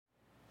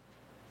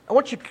I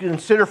want you to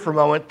consider for a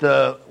moment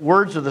the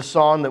words of the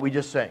song that we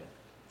just sang.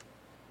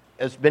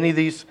 As many of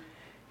these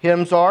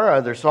hymns are,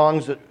 they're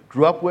songs that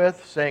grew up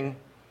with, sang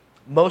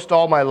most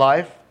all my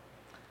life.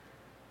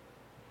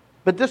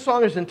 But this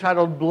song is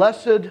entitled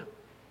Blessed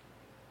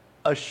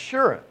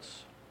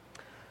Assurance.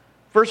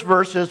 First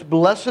verse is,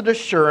 Blessed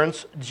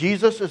assurance,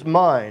 Jesus is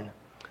mine.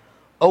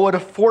 Oh, what a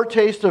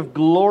foretaste of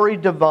glory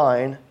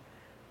divine,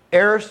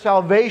 heir of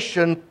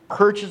salvation,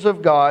 purchase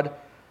of God,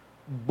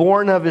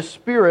 born of His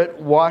Spirit,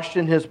 washed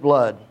in His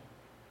blood.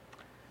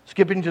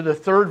 Skipping to the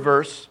third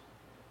verse,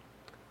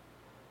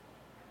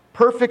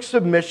 perfect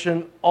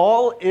submission,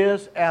 all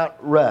is at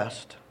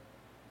rest.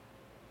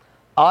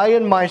 I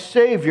and my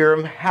Savior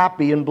am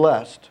happy and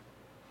blessed,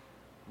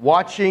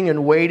 watching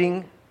and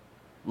waiting,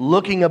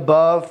 looking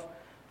above,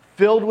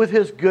 filled with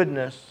His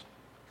goodness,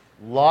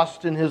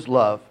 lost in His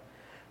love.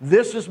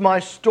 This is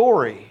my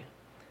story.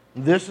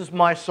 This is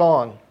my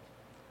song.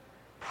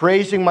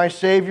 Praising my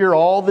Savior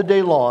all the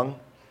day long.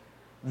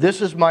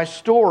 This is my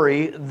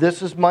story.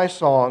 This is my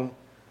song.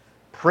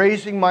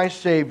 Praising my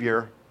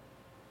Savior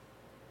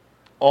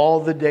all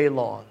the day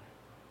long.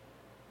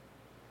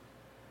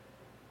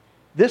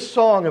 This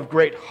song of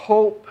great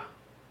hope,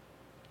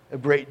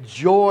 of great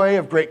joy,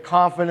 of great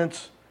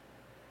confidence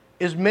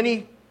is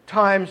many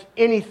times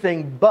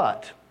anything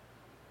but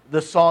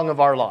the song of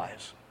our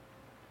lives.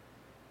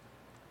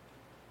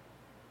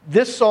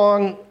 This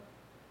song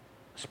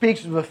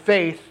speaks of a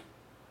faith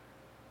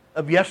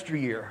of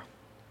yesteryear,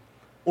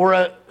 or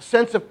a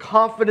sense of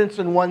confidence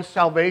in one's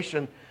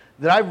salvation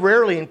that I've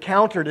rarely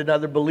encountered in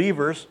other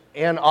believers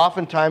and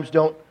oftentimes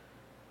don't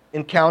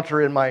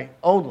encounter in my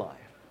own life.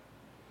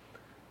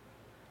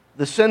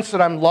 The sense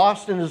that I'm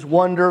lost in His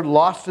wonder,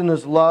 lost in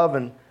His love,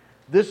 and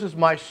this is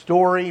my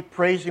story,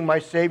 praising my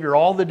Savior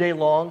all the day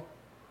long.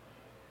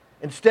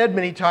 Instead,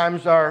 many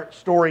times our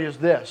story is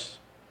this.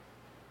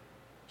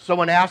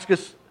 Someone asks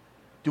us,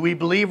 do we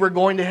believe we're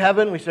going to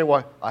heaven? We say,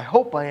 well, I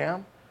hope I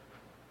am.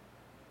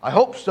 I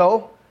hope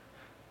so.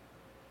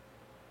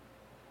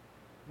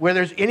 Where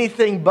there's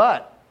anything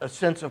but a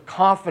sense of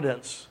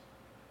confidence,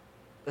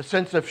 a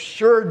sense of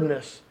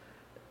assuredness,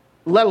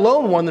 let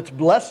alone one that's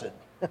blessed.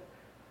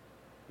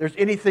 There's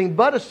anything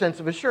but a sense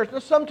of assurance. Now,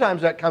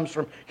 sometimes that comes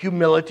from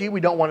humility. We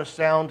don't want to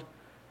sound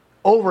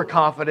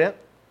overconfident,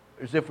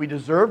 as if we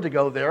deserve to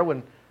go there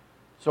when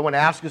someone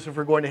asks us if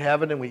we're going to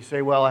heaven and we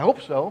say, well, I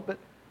hope so. But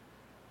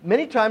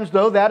many times,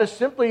 though, that is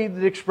simply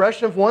the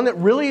expression of one that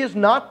really is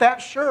not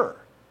that sure,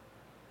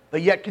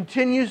 but yet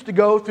continues to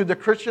go through the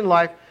Christian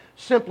life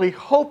simply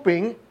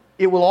hoping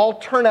it will all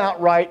turn out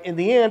right in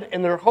the end,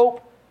 and their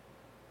hope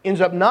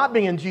ends up not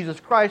being in Jesus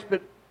Christ,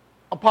 but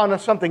upon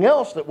something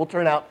else that will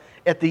turn out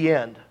at the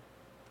end.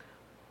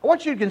 I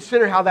want you to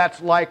consider how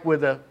that's like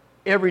with an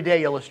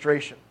everyday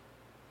illustration.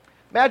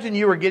 Imagine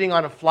you were getting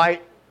on a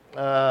flight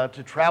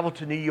to travel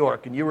to New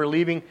York, and you were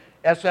leaving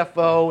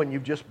SFO, and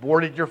you've just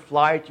boarded your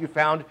flight. You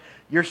found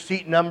your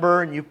seat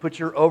number, and you put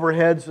your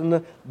overheads in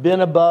the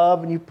bin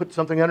above, and you put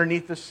something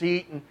underneath the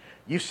seat, and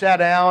you sat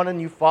down,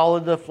 and you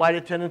followed the flight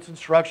attendant's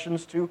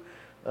instructions to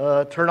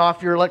turn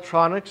off your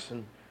electronics,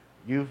 and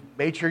you've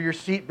made sure your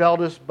seat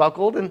belt is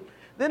buckled, and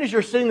then as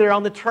you're sitting there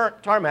on the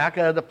tarmac,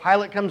 the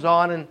pilot comes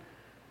on and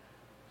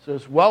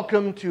says,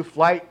 welcome to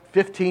Flight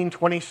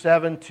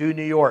 1527 to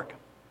New York.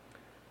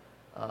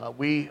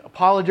 We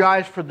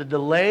apologize for the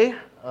delay.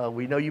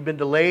 We know you've been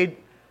delayed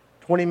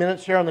 20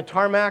 minutes here on the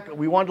tarmac.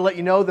 We wanted to let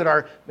you know that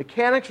our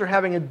mechanics are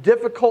having a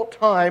difficult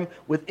time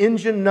with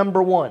engine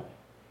number 1.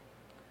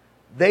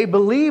 They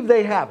believe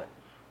they have it.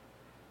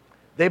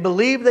 They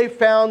believe they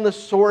found the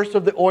source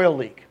of the oil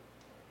leak,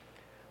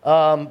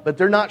 but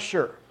they're not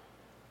sure.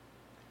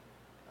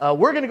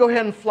 We're going to go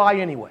ahead and fly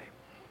anyway.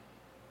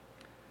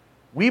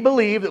 We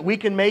believe that we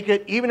can make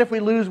it, even if we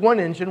lose one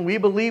engine, we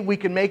believe we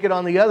can make it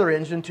on the other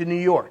engine to New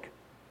York.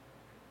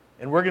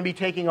 And we're going to be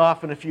taking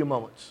off in a few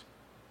moments.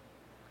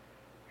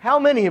 How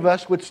many of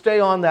us would stay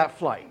on that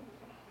flight?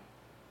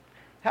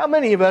 How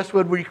many of us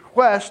would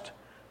request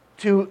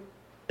to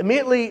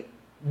immediately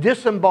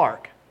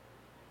disembark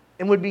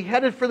and would be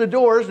headed for the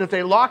doors, and if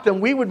they locked them,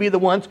 we would be the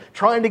ones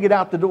trying to get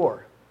out the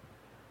door?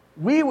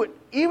 We would,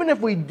 even if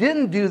we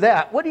didn't do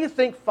that, what do you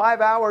think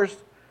 5 hours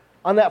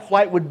on that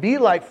flight would be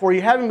like for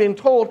you, having been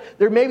told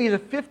there may be a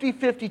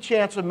 50-50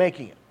 chance of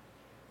making it?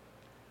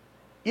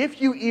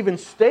 If you even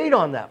stayed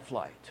on that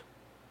flight,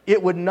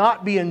 it would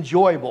not be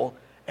enjoyable,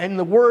 and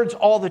the words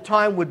all the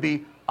time would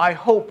be, I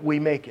hope we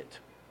make it.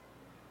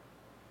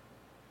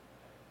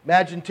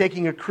 Imagine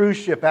taking a cruise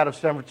ship out of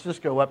San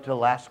Francisco up to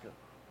Alaska.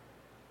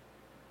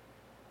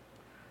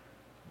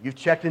 You've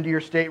checked into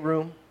your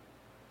stateroom.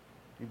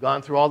 You've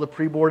gone through all the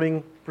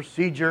pre-boarding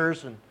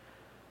procedures, and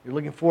you're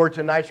looking forward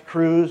to a nice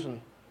cruise,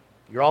 and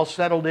you're all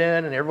settled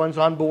in, and everyone's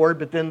on board,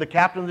 but then the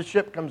captain of the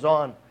ship comes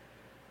on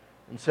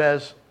and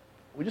says,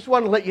 we just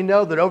want to let you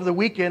know that over the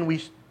weekend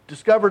we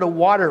discovered a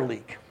water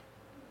leak,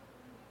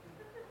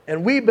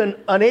 and we've been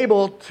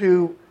unable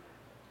to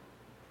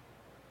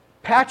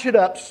patch it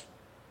up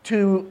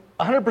to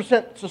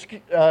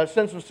 100%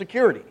 sense of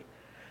security.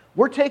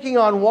 We're taking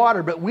on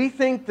water, but we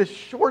think the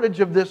shortage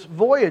of this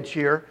voyage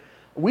here,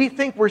 we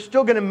think we're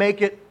still going to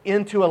make it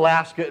into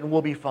Alaska and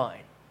we'll be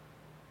fine.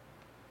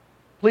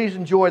 Please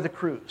enjoy the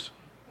cruise.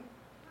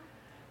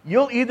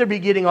 You'll either be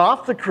getting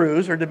off the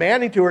cruise or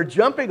demanding to or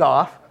jumping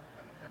off,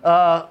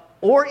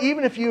 or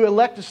even if you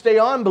elect to stay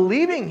on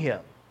believing Him,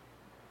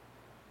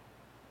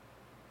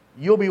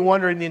 you'll be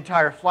wondering the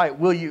entire flight,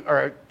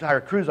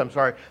 entire cruise,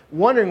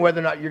 wondering whether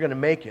or not you're going to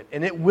make it.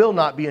 And it will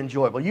not be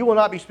enjoyable. You will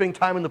not be spending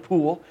time in the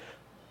pool.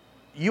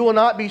 You will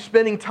not be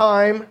spending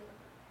time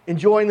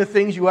enjoying the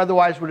things you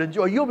otherwise would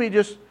enjoy. You'll be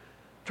just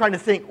trying to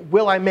think,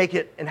 will I make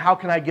it and how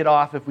can I get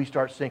off if we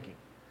start sinking?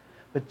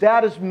 But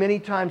that is many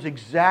times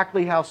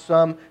exactly how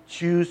some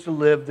choose to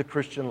live the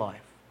Christian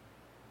life.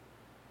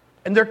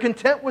 And they're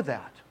content with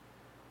that.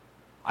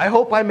 I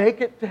hope I make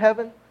it to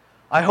heaven.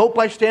 I hope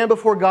I stand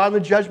before God on the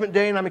judgment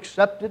day and I'm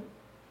accepted.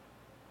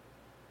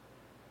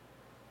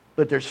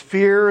 But there's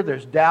fear,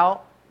 there's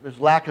doubt, there's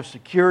lack of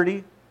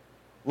security,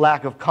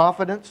 lack of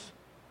confidence.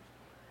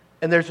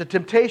 And there's a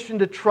temptation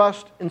to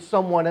trust in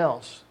someone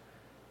else.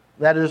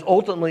 That is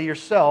ultimately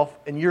yourself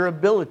and your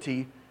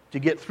ability to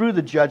get through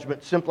the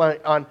judgment simply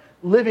on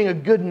living a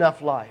good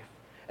enough life.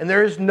 And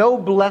there is no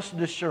blessed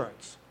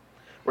assurance.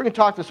 We're going to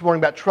talk this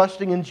morning about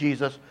trusting in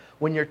Jesus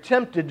when you're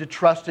tempted to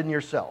trust in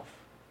yourself.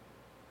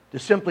 To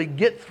simply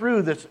get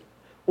through this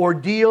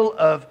ordeal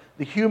of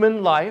the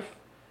human life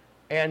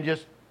and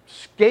just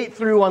skate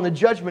through on the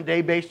judgment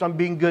day based on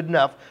being good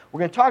enough. We're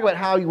going to talk about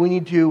how we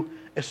need to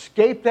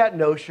escape that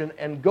notion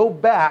and go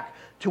back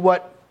to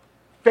what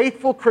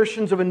faithful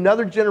Christians of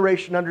another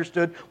generation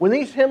understood when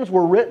these hymns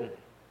were written.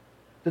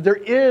 That there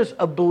is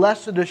a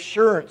blessed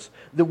assurance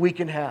that we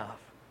can have.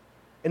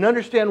 And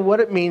understand what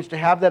it means to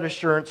have that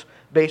assurance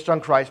based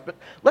on Christ. But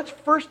let's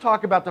first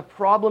talk about the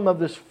problem of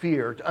this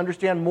fear to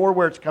understand more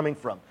where it's coming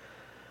from.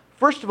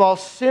 First of all,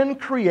 sin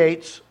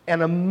creates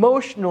an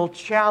emotional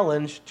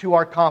challenge to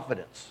our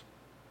confidence.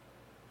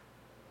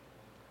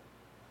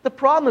 The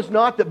problem is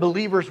not that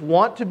believers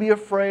want to be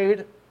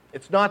afraid.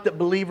 It's not that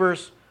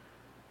believers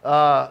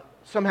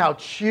somehow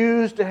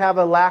choose to have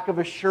a lack of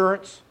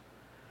assurance.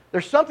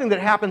 There's something that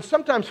happens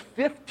sometimes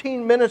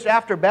 15 minutes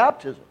after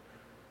baptism,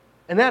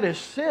 and that is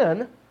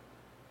sin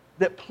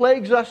that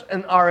plagues us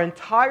in our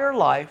entire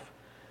life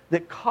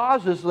that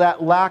causes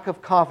that lack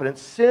of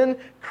confidence. Sin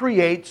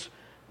creates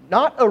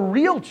not a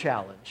real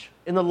challenge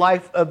in the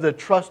life of the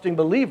trusting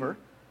believer,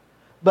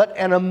 but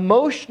an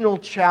emotional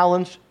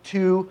challenge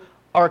to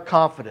our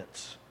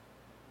confidence.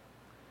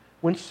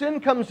 When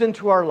sin comes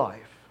into our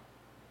life,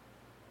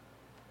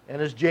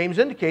 and as James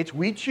indicates,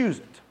 we choose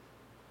it.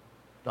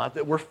 Not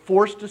that we're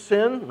forced to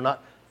sin. We're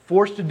not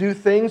forced to do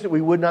things that we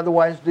wouldn't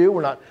otherwise do.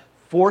 We're not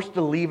forced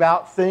to leave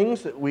out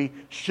things that we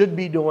should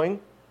be doing.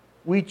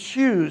 We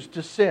choose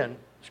to sin.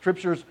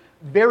 Scripture is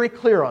very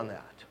clear on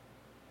that.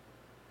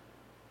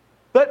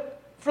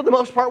 But for the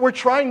most part, we're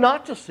trying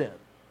not to sin.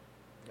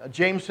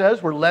 James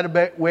says we're led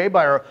away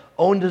by our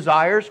own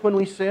desires when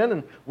we sin,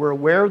 and we're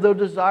aware of those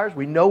desires.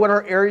 We know what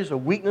our areas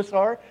of weakness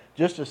are,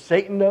 just as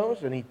Satan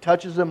knows, and he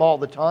touches them all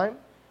the time.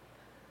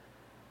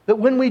 But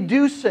when we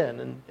do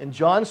sin, and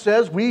John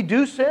says we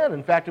do sin.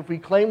 In fact, if we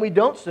claim we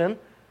don't sin,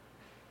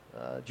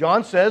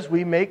 John says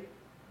we make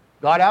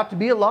God out to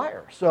be a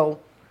liar. So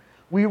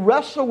we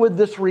wrestle with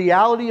this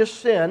reality of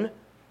sin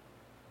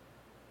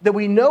that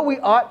we know we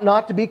ought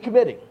not to be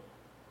committing.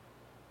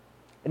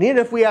 And even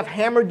if we have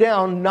hammered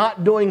down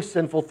not doing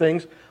sinful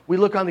things, we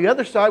look on the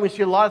other side, we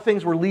see a lot of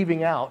things we're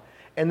leaving out,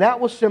 and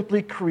that will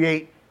simply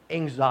create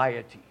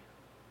anxiety.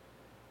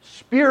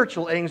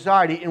 Spiritual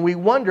anxiety, and we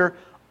wonder,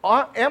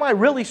 am I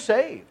really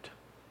saved?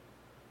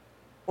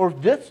 Or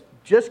if this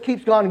just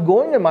keeps on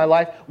going in my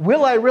life,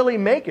 will I really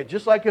make it?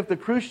 Just like if the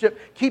cruise ship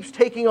keeps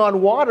taking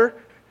on water,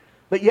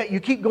 but yet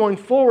you keep going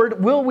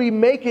forward, will we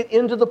make it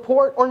into the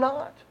port or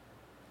not?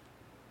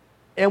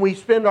 And we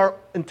spend our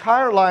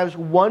entire lives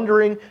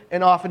wondering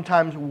and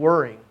oftentimes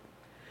worrying.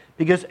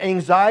 Because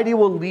anxiety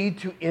will lead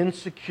to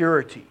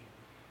insecurity.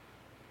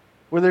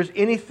 Where there's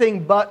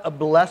anything but a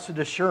blessed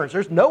assurance.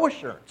 There's no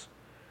assurance.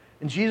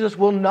 And Jesus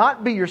will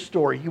not be your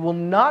story. He will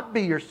not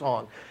be your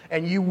song.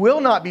 And you will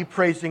not be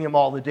praising Him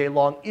all the day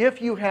long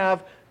if you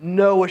have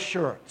no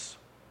assurance.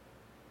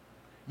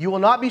 You will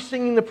not be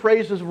singing the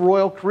praises of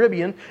Royal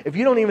Caribbean if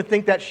you don't even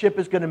think that ship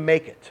is going to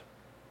make it.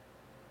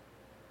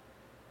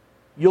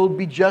 You'll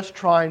be just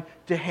trying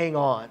to hang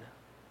on.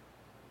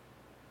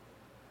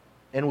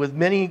 And with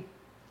many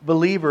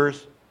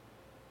believers,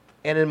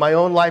 and in my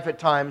own life at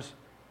times,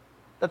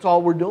 that's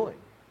all we're doing.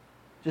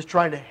 Just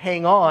trying to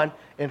hang on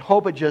and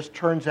hope it just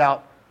turns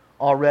out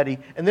already.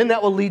 And then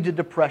that will lead to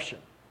depression.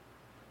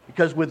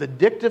 Because with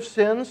addictive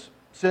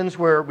sins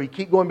where we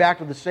keep going back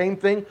to the same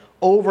thing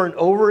over and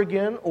over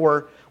again,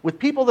 or with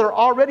people that are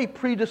already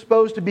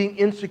predisposed to being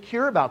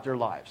insecure about their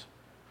lives,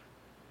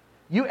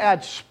 you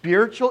add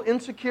spiritual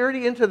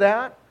insecurity into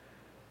that.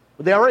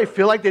 They already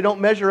feel like they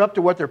don't measure up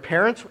to what their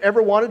parents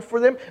ever wanted for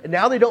them, and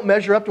now they don't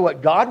measure up to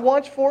what God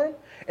wants for them,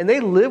 and they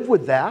live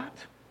with that.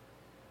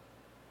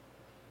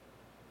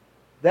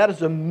 That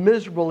is a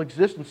miserable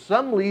existence.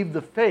 Some leave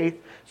the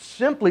faith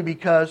simply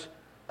because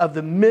of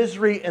the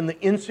misery and the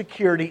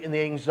insecurity and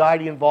the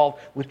anxiety involved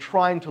with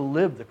trying to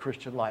live the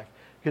Christian life,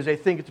 because they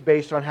think it's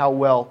based on how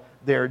well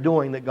they're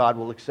doing that God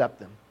will accept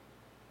them.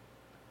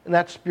 And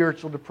that's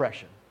spiritual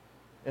depression.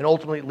 And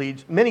ultimately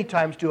leads many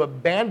times to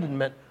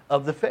abandonment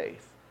of the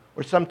faith,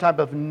 or some type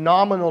of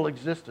nominal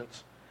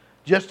existence,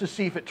 just to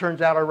see if it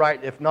turns out all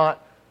right. If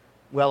not,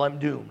 well, I'm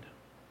doomed.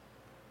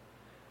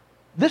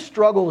 This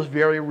struggle is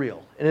very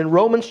real. And in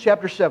Romans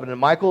chapter 7, and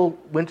Michael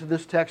went to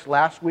this text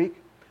last week,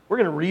 we're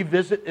going to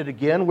revisit it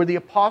again, where the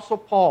Apostle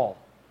Paul,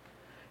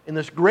 in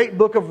this great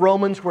book of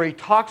Romans, where he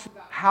talks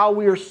about how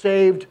we are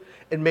saved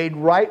and made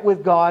right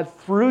with God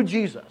through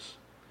Jesus,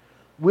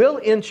 will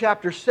in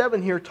chapter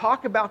 7 here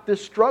talk about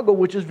this struggle,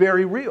 which is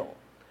very real.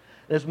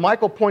 And as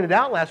Michael pointed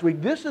out last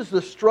week, this is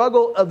the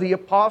struggle of the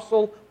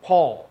Apostle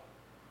Paul.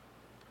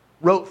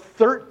 Wrote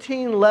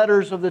 13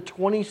 letters of the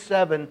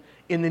 27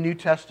 in the New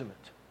Testament.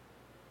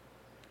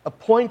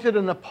 Appointed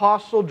an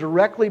apostle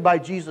directly by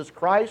Jesus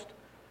Christ.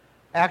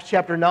 Acts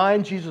chapter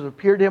 9, Jesus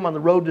appeared to him on the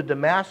road to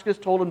Damascus,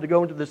 told him to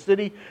go into the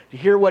city to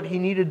hear what he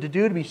needed to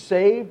do to be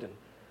saved,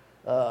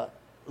 and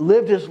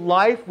lived his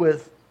life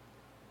with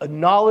a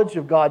knowledge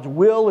of God's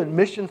will and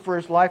mission for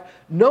his life.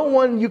 No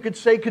one, you could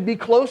say, could be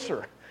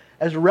closer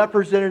as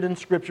represented in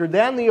Scripture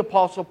than the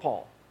Apostle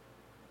Paul.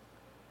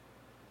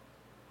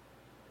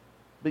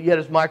 But yet,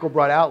 as Michael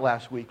brought out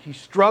last week, he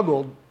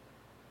struggled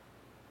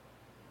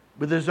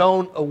with his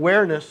own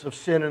awareness of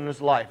sin in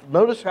his life.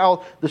 Notice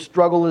how the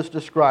struggle is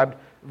described.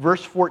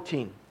 Verse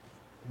 14,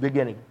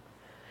 beginning.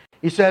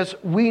 He says,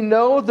 "We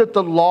know that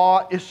the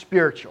law is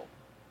spiritual."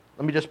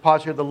 Let me just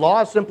pause here. The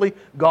law is simply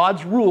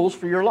God's rules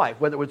for your life,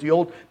 whether it was the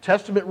Old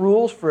Testament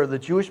rules for the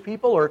Jewish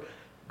people or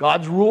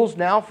God's rules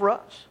now for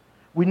us.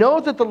 We know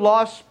that the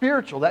law is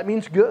spiritual. That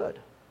means good.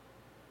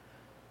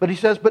 But he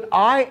says, "But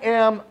I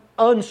am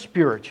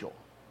unspiritual,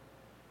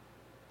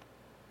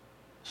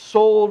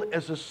 sold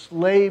as a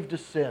slave to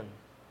sin."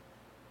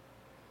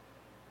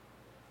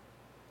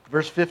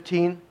 Verse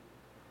 15,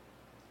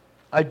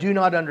 "I do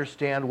not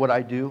understand what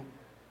I do.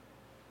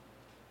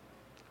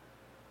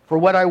 For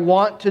what I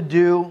want to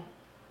do,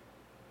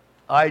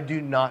 I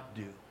do not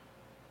do.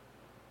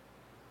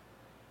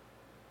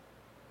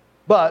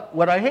 But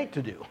what I hate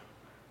to do."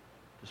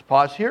 Just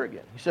pause here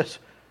again. He says,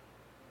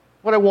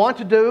 what I want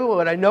to do,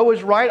 what I know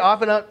is right,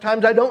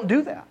 oftentimes I don't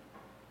do that.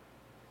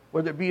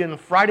 Whether it be on a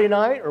Friday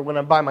night or when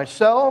I'm by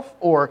myself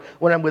or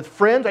when I'm with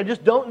friends, I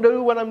just don't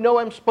do what I know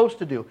I'm supposed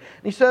to do.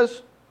 And he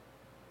says,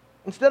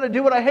 instead I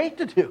do what I hate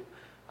to do.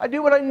 I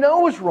do what I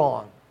know is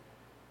wrong.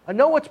 I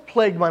know what's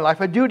plagued my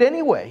life. I do it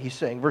anyway, he's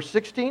saying. Verse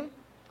 16,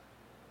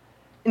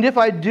 "And if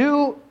I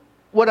do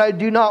what I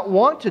do not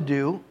want to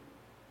do,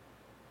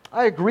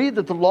 I agree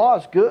that the law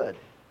is good.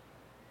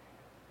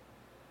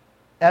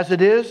 As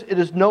it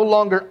is no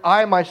longer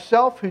I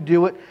myself who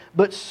do it,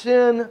 but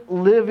sin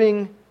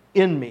living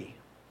in me."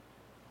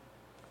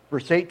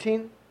 Verse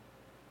 18,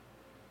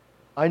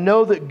 "I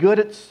know that good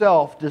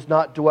itself does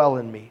not dwell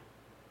in me.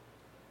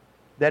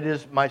 That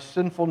is my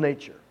sinful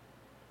nature.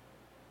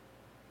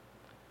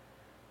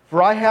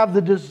 For I have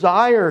the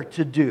desire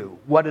to do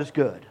what is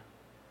good,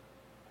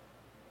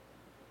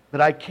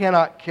 but I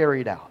cannot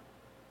carry it out."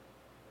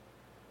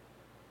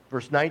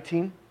 Verse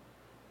 19,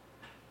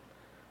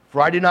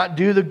 "For I do not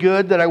do the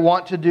good that I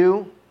want to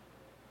do,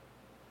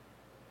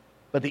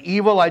 but the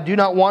evil I do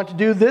not want to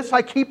do, this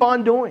I keep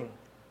on doing."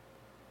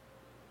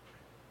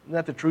 Isn't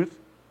that the truth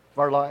of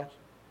our lives?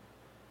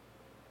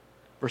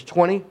 Verse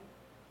 20,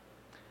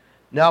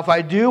 "Now if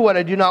I do what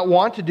I do not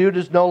want to do, it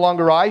is no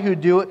longer I who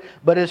do it,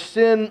 but is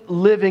sin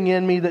living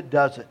in me that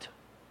does it."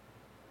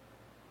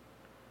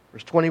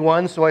 Verse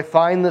 21, "So I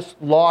find this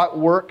law at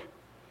work.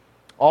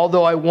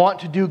 Although I want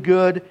to do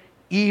good,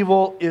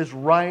 evil is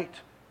right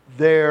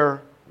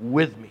there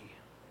with me.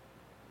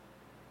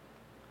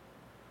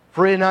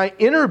 For in my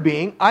inner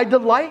being, I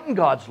delight in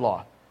God's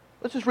law."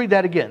 Let's just read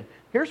that again.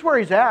 Here's where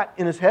he's at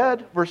in his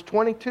head, verse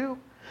 22.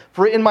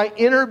 "For in my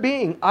inner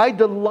being, I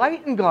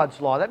delight in God's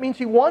law." That means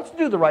he wants to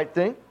do the right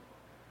thing.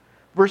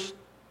 Verse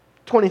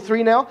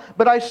 23 now,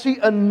 "But I see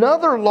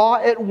another law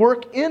at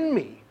work in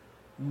me,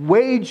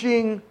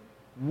 waging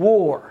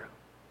war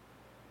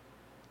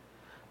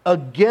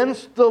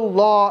against the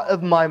law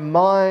of my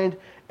mind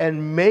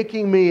and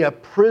making me a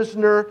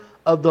prisoner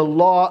of the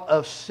law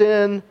of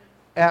sin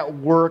at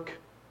work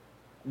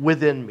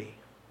within me."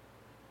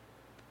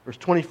 Verse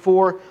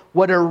 24,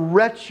 "What a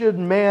wretched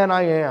man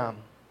I am.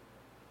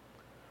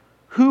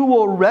 Who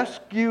will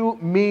rescue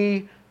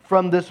me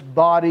from this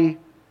body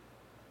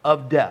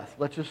of death?"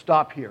 Let's just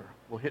stop here.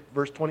 We'll hit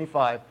verse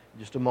 25 in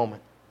just a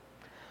moment.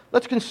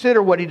 Let's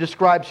consider what he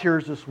describes here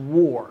as this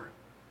war.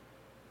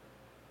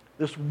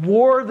 This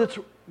war that's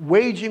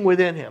waging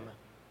within him.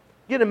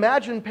 You can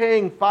imagine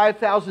paying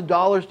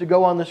 $5,000 to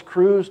go on this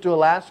cruise to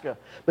Alaska,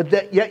 but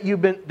that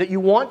you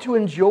want to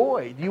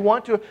enjoy, you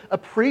want to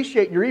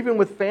appreciate, you're even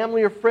with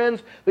family or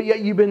friends, but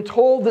yet you've been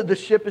told that the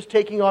ship is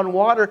taking on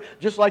water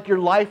just like your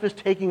life is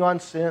taking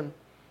on sin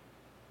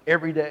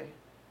every day.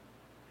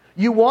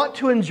 You want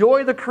to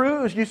enjoy the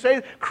cruise. You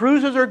say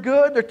cruises are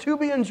good, they're to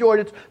be enjoyed.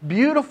 It's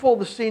beautiful,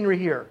 the scenery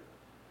here.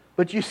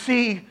 But you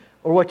see,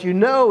 or what you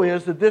know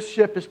is that this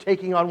ship is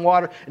taking on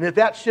water, and if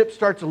that ship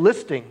starts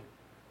listing,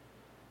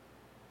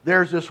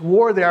 there's this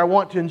war there. I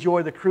want to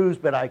enjoy the cruise,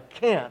 but I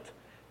can't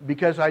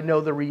because I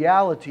know the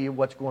reality of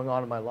what's going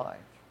on in my life.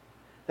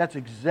 That's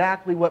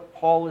exactly what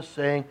Paul is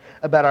saying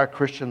about our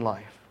Christian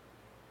life.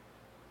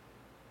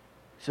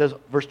 He says,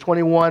 verse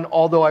 21,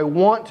 although I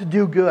want to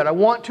do good, I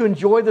want to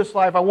enjoy this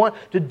life, I want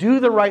to do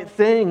the right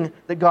thing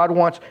that God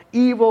wants,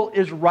 evil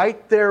is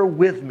right there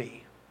with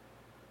me.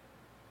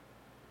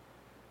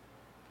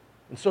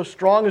 And so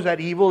strong is that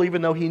evil,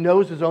 even though he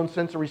knows his own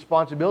sense of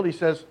responsibility, he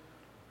says,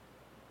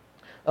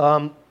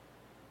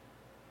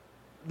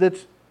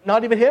 that's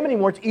not even him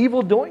anymore, it's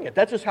evil doing it.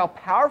 That's just how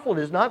powerful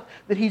it is. Not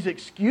that he's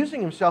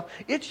excusing himself,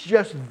 it's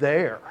just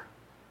there.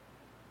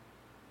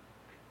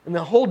 And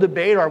the whole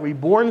debate, are we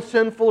born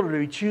sinful or do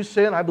we choose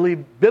sin? I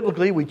believe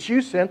biblically we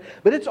choose sin,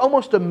 but it's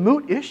almost a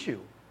moot issue.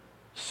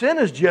 Sin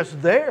is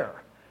just there,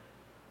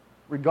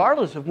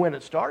 regardless of when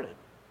it started.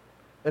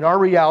 And our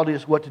reality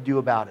is what to do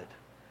about it.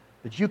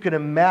 But you can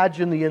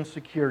imagine the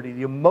insecurity,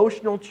 the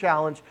emotional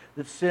challenge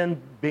that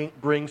sin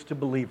brings to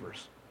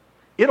believers.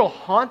 It'll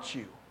haunt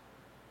you.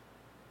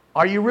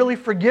 Are you really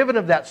forgiven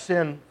of that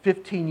sin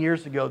 15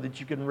 years ago that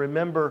you can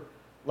remember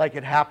like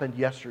it happened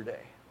yesterday?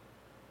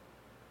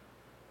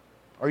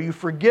 Are you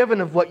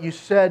forgiven of what you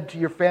said to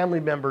your family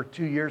member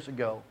 2 years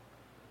ago?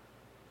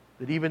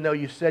 That even though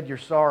you said you're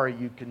sorry,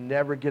 you can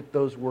never get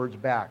those words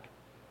back.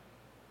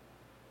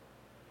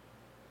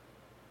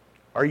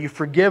 Are you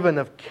forgiven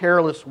of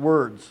careless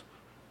words?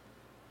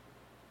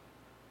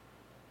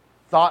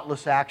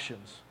 Thoughtless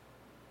actions?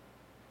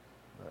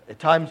 At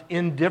times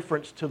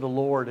indifference to the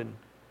Lord and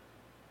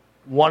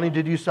wanting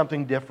to do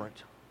something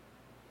different.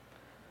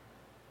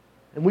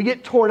 And we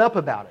get torn up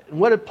about it. And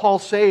what did Paul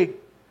say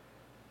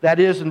that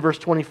is in verse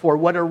 24?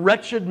 What a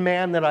wretched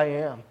man that I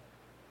am.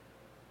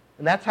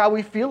 And that's how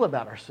we feel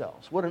about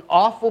ourselves. What an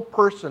awful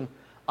person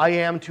I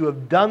am to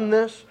have done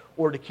this,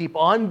 or to keep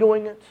on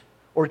doing it,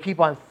 or to keep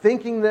on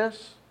thinking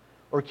this,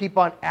 or keep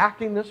on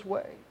acting this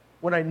way.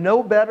 When I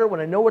know better, when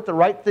I know what the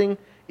right thing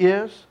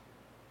is.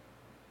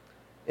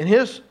 And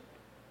his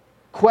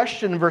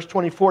question in verse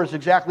 24 is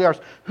exactly ours.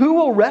 Who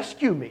will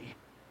rescue me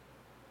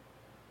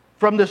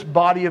from this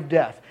body of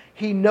death?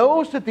 He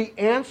knows that the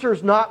answer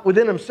is not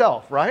within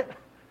himself, right?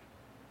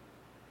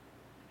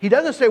 He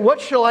doesn't say,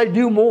 what shall I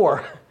do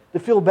more to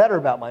feel better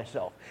about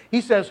myself? He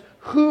says,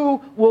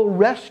 who will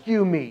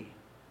rescue me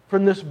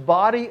from this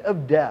body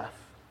of death?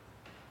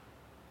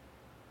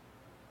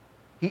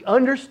 He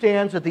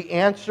understands that the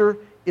answer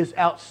is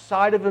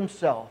outside of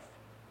himself.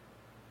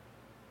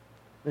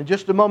 In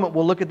just a moment,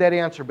 we'll look at that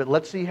answer, but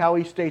let's see how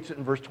he states it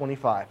in verse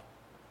 25.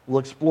 We'll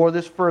explore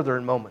this further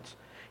in moments.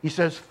 He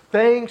says,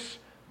 thanks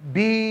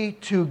be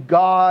to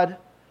God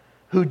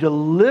who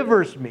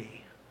delivers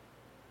me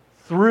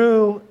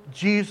through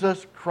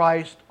Jesus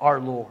Christ our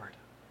Lord.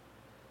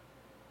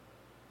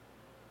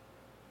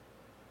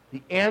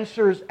 The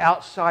answer is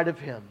outside of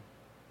him,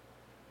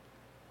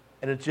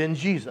 and it's in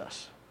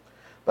Jesus.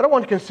 But I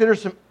want to consider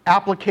some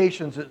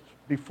applications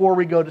before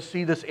we go to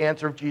see this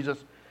answer of Jesus,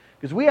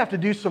 because we have to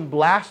do some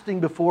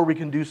blasting before we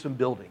can do some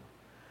building.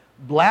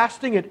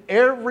 Blasting at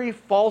every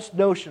false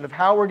notion of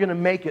how we're going to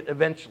make it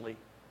eventually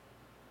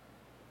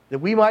that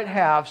we might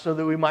have so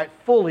that we might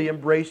fully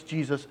embrace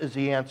Jesus as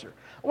the answer.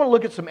 I want to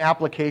look at some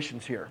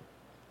applications here.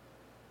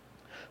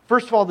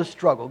 First of all, the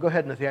struggle. Go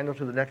ahead, Nathaniel,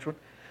 to the next one.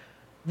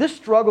 This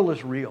struggle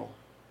is real.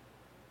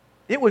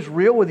 It was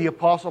real with the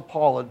Apostle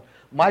Paul, and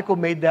Michael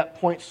made that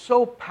point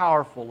so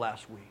powerful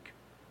last week.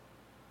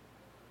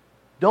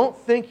 Don't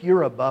think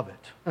you're above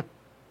it.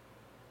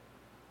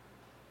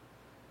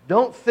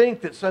 Don't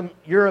think that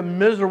you're a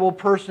miserable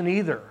person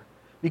either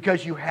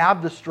because you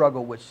have the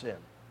struggle with sin.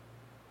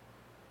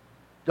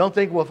 Don't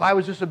think, well, if I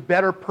was just a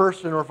better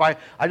person, or if I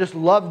just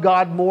loved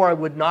God more, I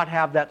would not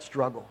have that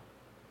struggle.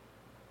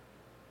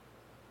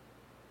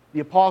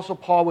 The Apostle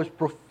Paul was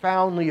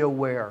profoundly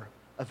aware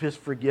of his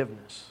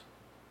forgiveness.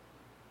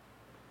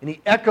 And he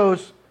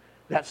echoes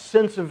that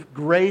sense of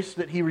grace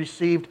that he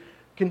received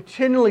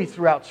continually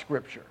throughout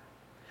Scripture.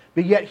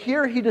 But yet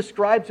here he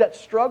describes that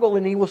struggle,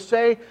 and he will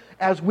say,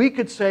 as we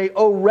could say,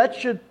 "O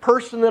wretched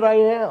person that I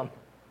am,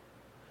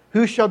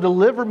 who shall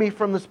deliver me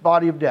from this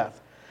body of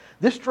death?"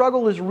 This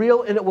struggle is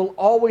real, and it will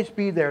always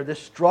be there,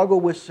 this struggle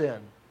with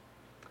sin.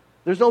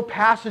 There's no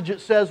passage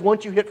that says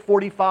once you hit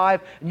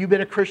 45 and you've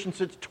been a Christian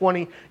since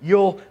 20,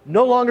 you'll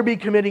no longer be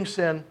committing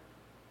sin.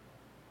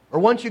 Or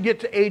once you get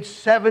to age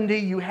 70,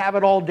 you have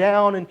it all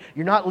down and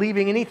you're not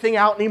leaving anything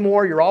out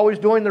anymore. You're always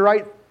doing the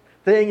right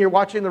thing. You're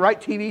watching the right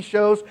TV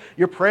shows.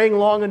 You're praying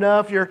long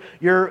enough.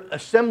 You're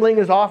assembling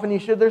as often as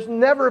you should. There's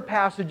never a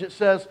passage that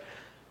says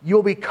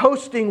you'll be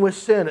coasting with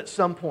sin at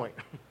some point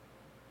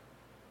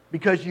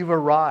because you've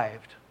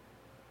arrived.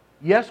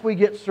 Yes, we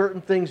get certain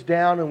things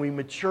down and we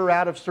mature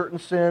out of certain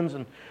sins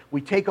and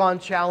we take on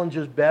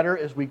challenges better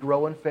as we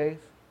grow in faith.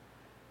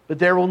 But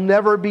there will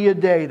never be a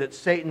day that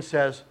Satan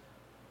says,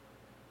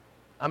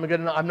 I'm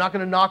not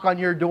going to knock on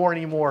your door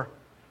anymore.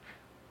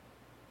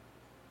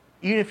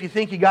 Even if you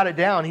think you got it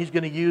down, he's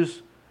going to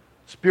use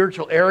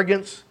spiritual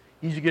arrogance.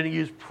 He's going to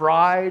use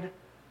pride.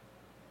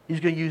 He's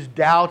going to use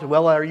doubt.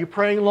 Well, are you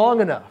praying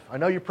long enough? I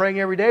know you're praying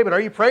every day, but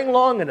are you praying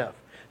long enough?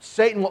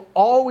 Satan will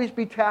always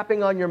be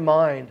tapping on your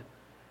mind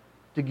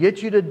to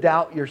get you to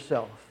doubt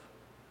yourself.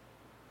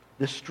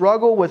 The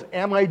struggle with,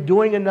 am I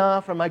doing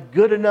enough? Am I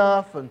good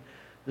enough? And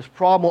this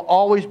problem will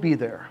always be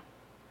there.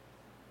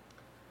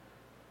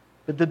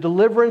 But the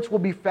deliverance will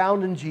be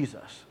found in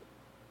Jesus.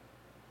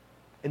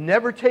 And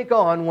never take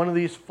on one of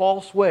these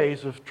false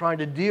ways of trying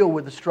to deal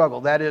with the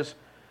struggle. That is,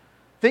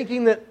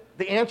 thinking that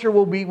the answer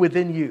will be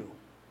within you.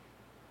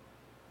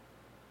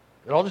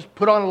 And I'll just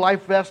put on a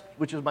life vest,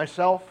 which is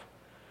myself.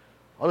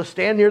 I'll just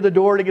stand near the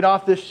door to get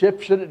off this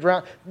ship should it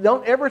drown.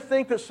 Don't ever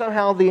think that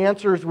somehow the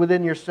answer is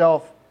within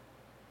yourself.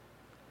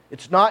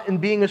 It's not in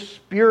being a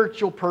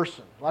spiritual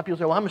person. A lot of people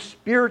say, well, I'm a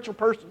spiritual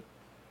person.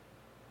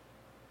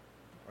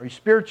 Are you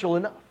spiritual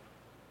enough?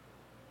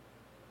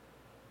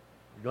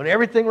 You're doing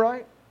everything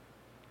right?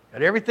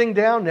 Got everything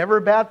down, never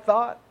a bad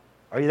thought?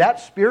 Are you that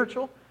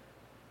spiritual?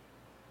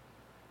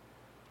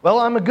 Well,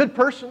 I'm a good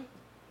person.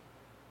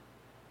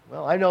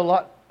 Well, I know a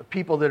lot of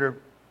people that are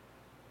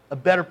a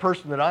better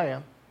person than I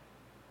am.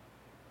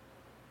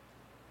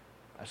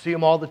 I see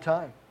them all the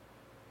time.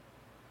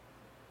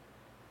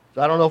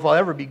 So I don't know if I'll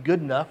ever be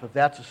good enough if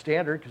that's a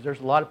standard, because there's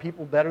a lot of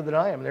people better than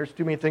I am. And there's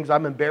too many things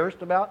I'm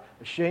embarrassed about,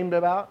 ashamed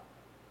about,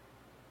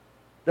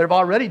 that I've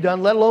already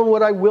done, let alone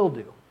what I will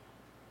do.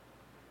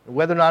 And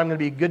whether or not I'm going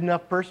to be a good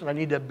enough person, I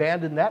need to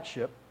abandon that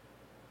ship,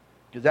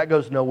 because that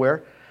goes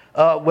nowhere.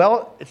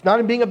 Well, it's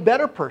not in being a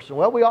better person.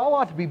 Well, we all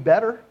ought to be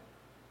better.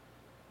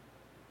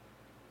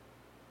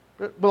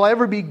 But will I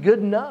ever be good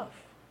enough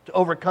to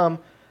overcome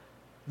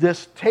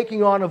this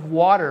taking on of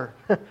water,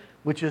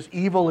 which is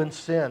evil and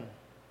sin?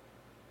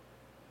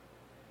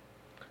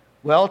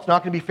 Well, it's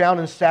not going to be found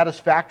in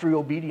satisfactory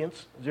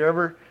obedience. Is there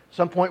ever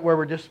some point where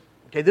we're just,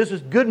 okay, this is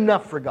good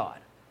enough for God?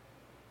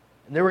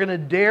 And then we're going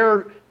to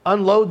dare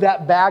unload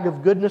that bag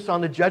of goodness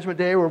on the judgment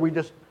day where we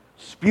just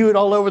spew it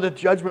all over the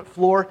judgment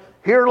floor.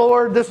 Here,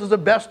 Lord, this is the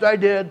best I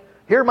did.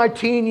 Here are my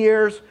teen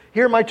years.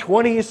 Here are my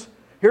 20s.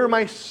 Here are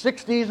my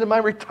 60s and my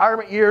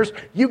retirement years.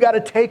 You got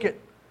to take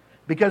it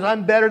because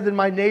I'm better than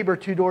my neighbor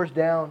 2 doors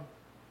down.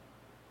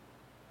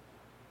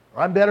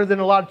 Or I'm better than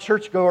a lot of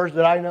churchgoers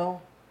that I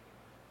know.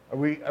 Are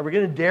we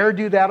going to dare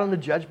do that on the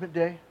judgment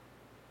day?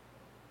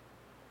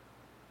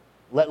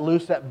 Let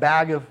loose that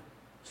bag of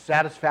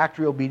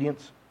satisfactory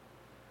obedience.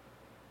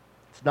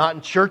 It's not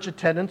in church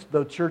attendance,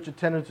 though church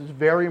attendance is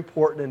very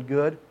important and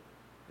good.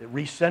 It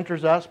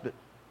recenters us, but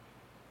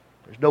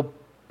there's no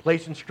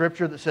place in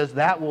Scripture that says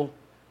that will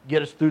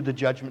get us through the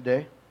judgment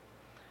day.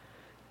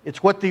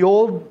 It's what the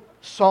old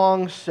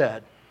song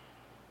said.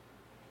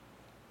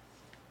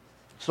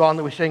 The song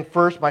that we sang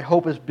first, my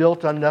hope is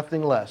built on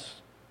nothing less.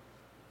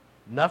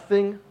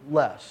 Nothing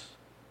less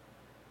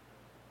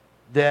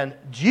than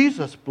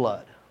Jesus'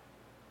 blood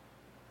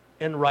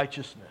and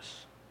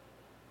righteousness.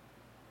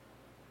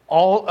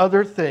 All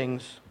other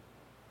things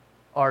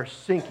are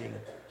sinking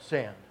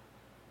sand.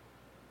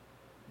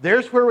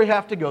 There's where we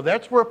have to go.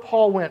 That's where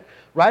Paul went.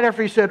 Right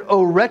after he said,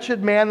 "O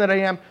wretched man that I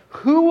am,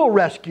 who will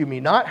rescue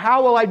me?" Not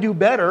how will I do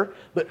better,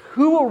 but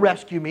who will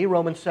rescue me,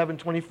 Romans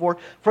 7:24,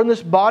 from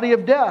this body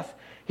of death.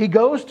 He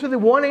goes to the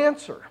one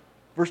answer.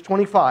 Verse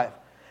 25.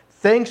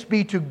 Thanks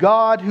be to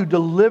God who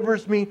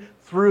delivers me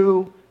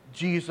through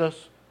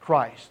Jesus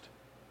Christ.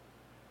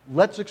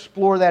 Let's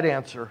explore that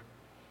answer.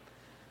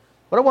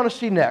 What I want to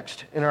see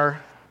next in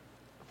our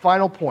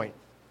final point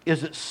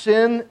is that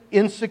sin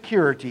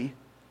insecurity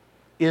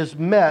is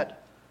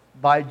met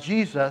by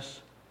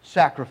Jesus'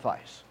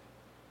 sacrifice.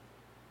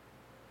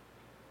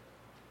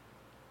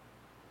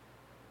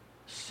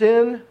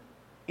 Sin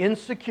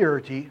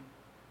insecurity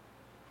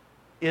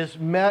is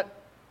met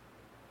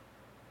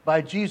by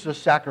Jesus'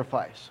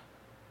 sacrifice.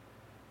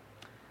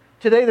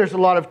 Today there's a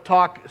lot of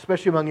talk,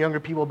 especially among younger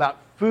people, about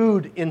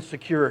food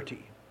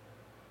insecurity.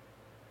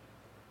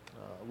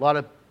 A lot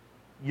of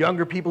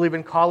younger people,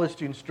 even college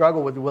students,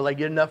 struggle with, will they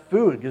get enough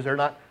food? Because they're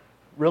not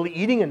really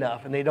eating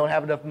enough and they don't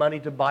have enough money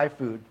to buy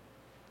food.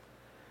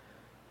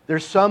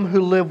 There's some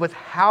who live with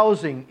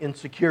housing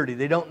insecurity.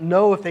 They don't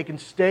know if they can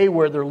stay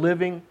where they're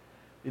living.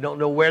 They don't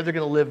know where they're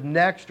going to live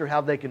next or how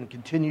they can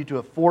continue to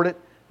afford it.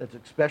 That's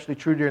especially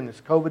true during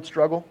this COVID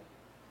struggle.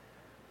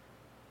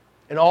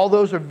 And all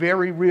those are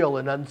very real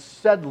and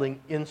unsettling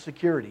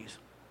insecurities.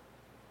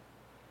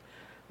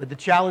 But the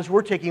challenge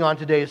we're taking on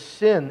today is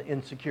sin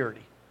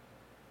insecurity.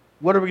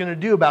 What are we going to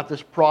do about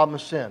this problem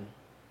of sin?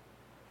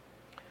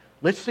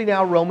 Let's see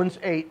now Romans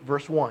 8,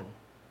 verse 1.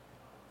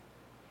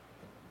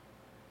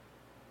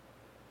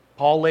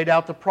 Paul laid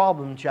out the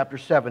problem in chapter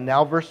 7.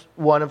 Now verse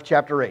 1 of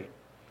chapter 8.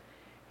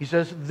 He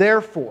says,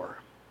 therefore,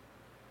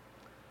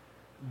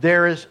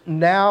 there is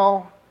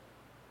now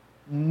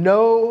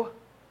no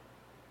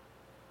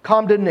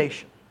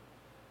condemnation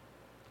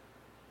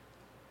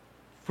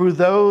for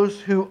those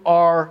who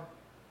are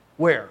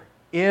where?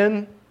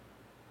 In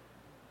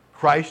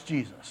Christ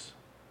Jesus.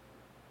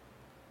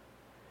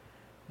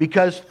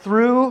 Because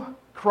through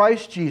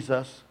Christ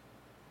Jesus,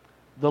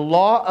 the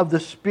law of the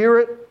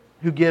Spirit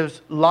who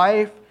gives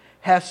life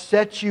has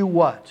set you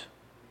what?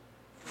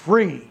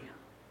 Free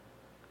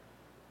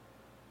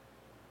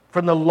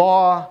from the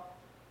law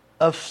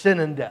of sin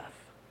and death.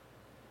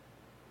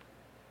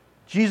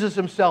 Jesus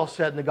himself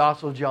said in the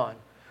Gospel of John,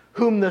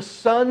 whom the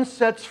Son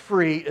sets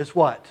free is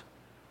what?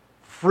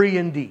 Free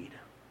indeed.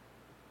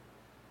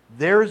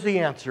 There's the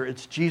answer.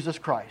 It's Jesus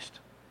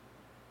Christ.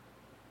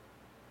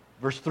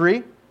 Verse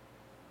 3.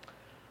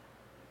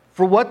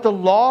 For what the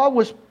law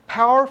was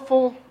powerless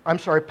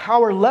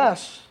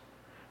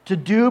to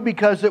do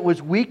because it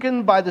was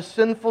weakened by the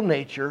sinful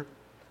nature,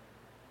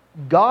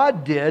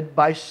 God did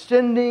by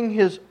sending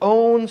His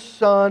own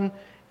Son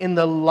in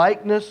the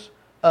likeness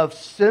of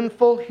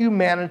sinful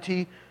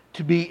humanity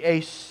to be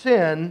a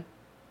sin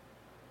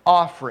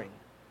offering.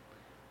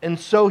 And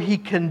so He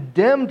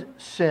condemned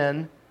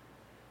sin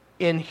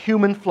in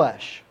human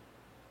flesh.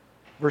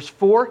 Verse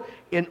 4,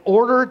 in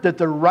order that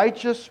the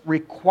righteous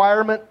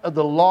requirement of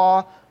the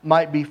law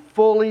might be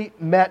fully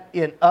met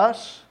in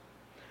us,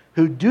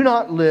 who do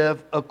not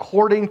live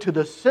according to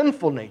the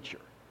sinful nature,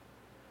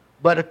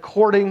 but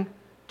according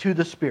to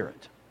the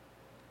Spirit.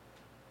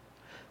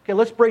 Okay,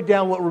 let's break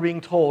down what we're being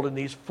told in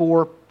these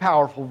four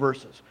powerful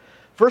verses.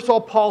 First of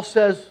all, Paul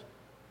says,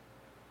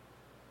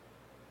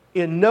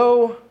 in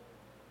no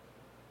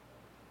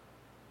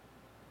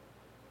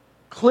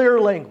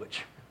clear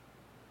language,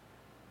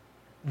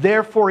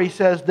 therefore, he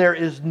says, there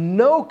is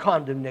no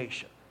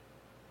condemnation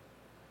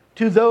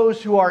to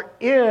those who are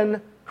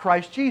in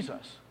Christ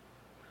Jesus.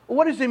 Well,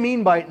 what does he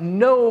mean by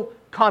no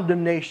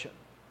condemnation?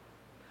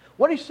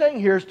 What he's saying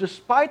here is,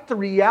 despite the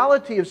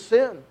reality of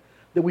sin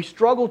that we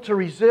struggle to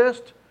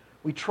resist,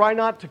 we try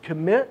not to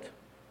commit,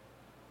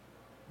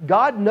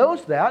 God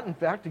knows that. In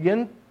fact,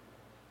 again,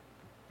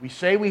 we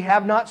say we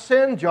have not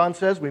sinned. John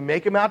says we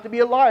make him out to be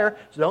a liar.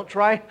 So don't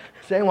try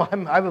saying, well,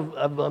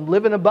 I'm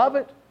living above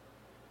it.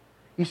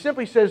 He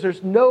simply says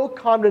there's no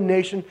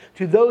condemnation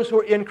to those who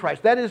are in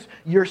Christ. That is,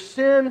 your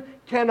sin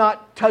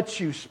cannot touch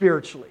you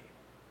spiritually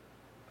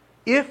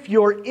if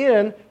you're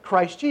in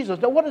Christ Jesus.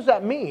 Now, what does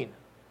that mean?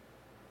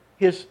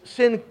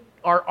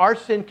 Our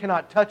sin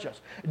cannot touch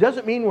us. It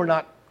doesn't mean we're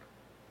not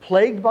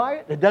plagued by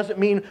it. It doesn't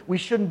mean we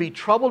shouldn't be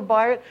troubled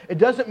by it. It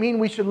doesn't mean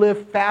we should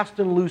live fast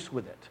and loose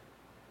with it.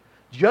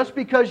 Just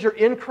because you're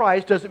in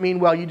Christ doesn't mean,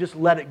 well, you just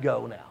let it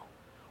go now.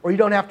 Or you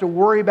don't have to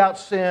worry about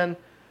sin.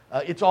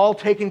 It's all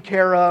taken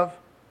care of.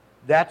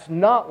 That's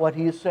not what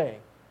he is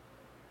saying.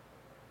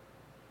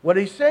 What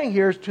he's saying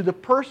here is to the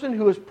person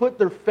who has put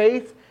their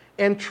faith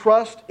and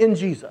trust in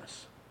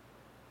Jesus,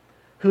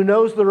 who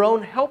knows their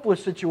own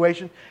helpless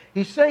situation,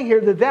 he's saying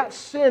here that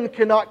sin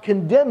cannot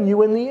condemn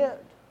you in the end.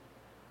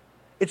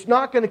 It's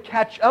not going to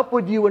catch up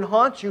with you and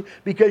haunt you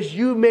because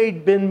you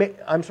have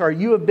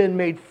been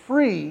made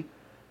free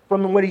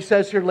from what he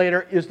says here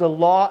later is the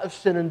law of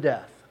sin and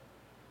death.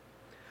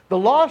 The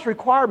law's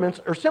requirements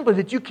are simply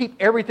that you keep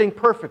everything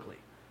perfectly.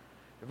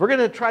 If we're going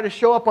to try to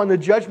show up on the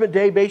judgment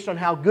day based on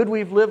how good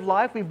we've lived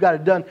life, we've got to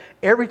have done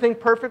everything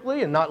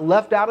perfectly and not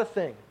left out a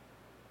thing.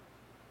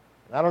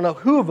 I don't know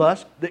who of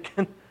us that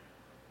can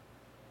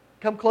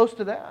come close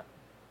to that.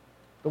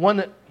 The one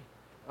that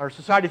our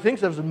society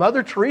thinks of is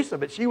Mother Teresa,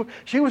 but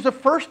she was the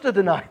first to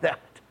deny that,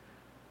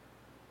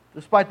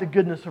 despite the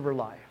goodness of her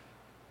life.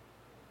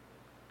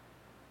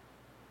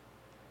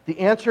 The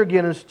answer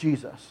again is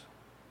Jesus.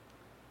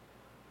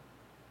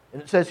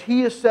 And it says,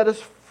 He has set us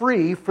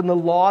free from the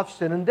law of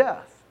sin and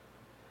death.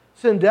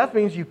 Sin and death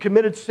means you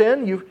committed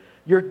sin,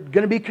 you're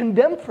going to be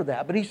condemned for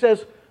that. But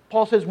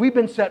Paul says, we've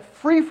been set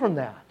free from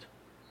that.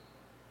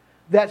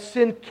 That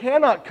sin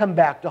cannot come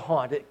back to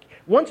haunt it.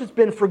 Once it's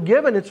been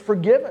forgiven, it's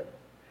forgiven.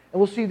 And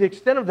we'll see the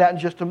extent of that in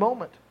just a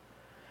moment.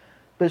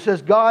 But it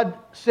says, God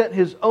sent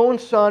His own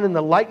Son in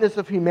the likeness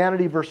of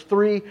humanity, verse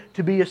 3,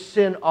 to be a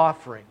sin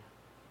offering.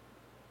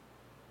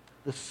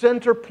 The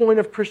center point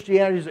of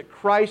Christianity is that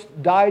Christ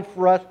died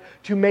for us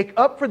to make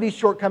up for these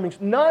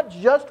shortcomings, not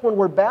just when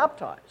we're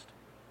baptized,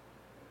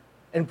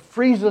 and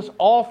frees us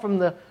from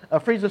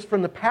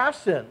the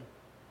past sin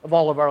of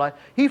all of our life.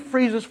 He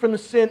frees us from the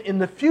sin in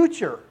the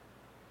future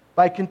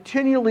by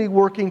continually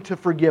working to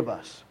forgive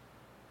us.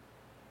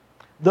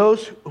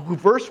 Those who,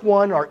 verse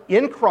 1, are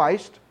in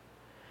Christ,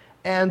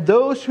 and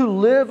those who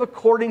live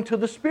according to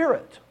the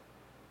Spirit.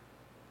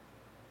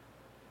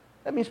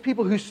 That means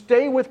people who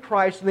stay with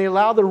Christ and they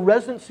allow the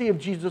residency of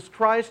Jesus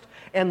Christ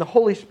and the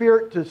Holy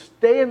Spirit to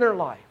stay in their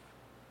life.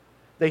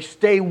 They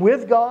stay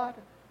with God.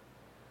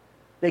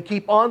 They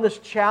keep on this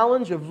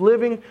challenge of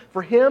living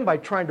for Him by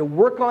trying to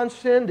work on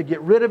sin, to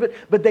get rid of it,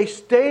 but they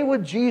stay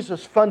with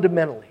Jesus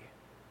fundamentally.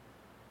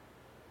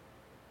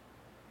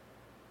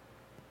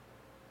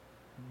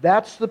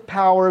 That's the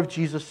power of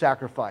Jesus'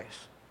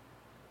 sacrifice.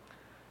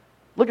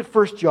 Look at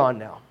 1 John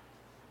now.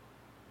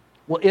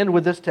 We'll end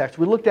with this text.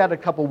 We looked at it a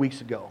couple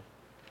weeks ago.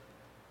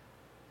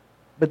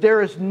 But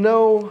there is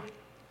no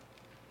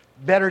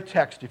better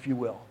text, if you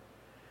will,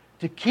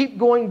 to keep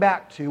going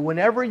back to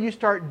whenever you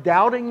start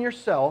doubting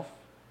yourself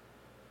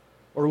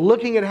or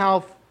looking at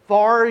how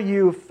far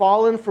you've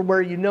fallen from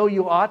where you know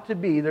you ought to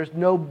be, there's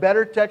no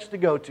better text to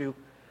go to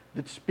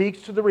that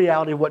speaks to the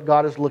reality of what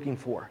God is looking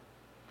for.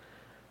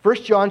 1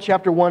 John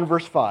chapter 1,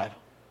 verse 5.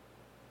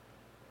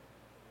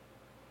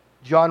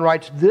 John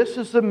writes, "This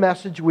is the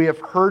message we have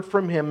heard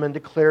from him and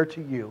declare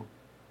to you.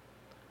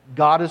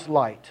 God is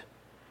light.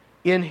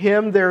 In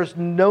him there is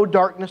no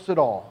darkness at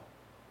all.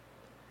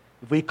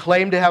 If we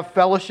claim to have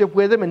fellowship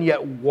with him and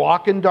yet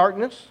walk in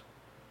darkness,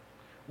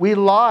 we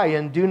lie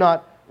and do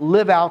not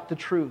live out the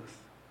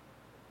truth."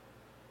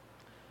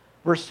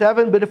 Verse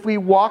 7, "But if we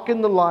walk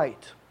in the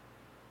light,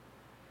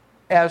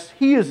 as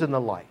he is in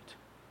the light,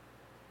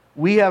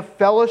 we have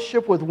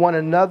fellowship with one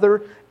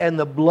another, and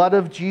the blood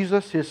of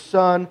Jesus, his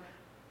Son,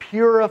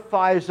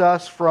 purifies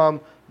us from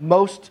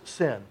most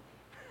sin."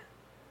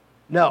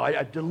 No,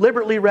 I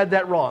deliberately read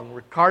that wrong.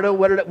 Ricardo,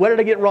 what did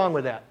I get wrong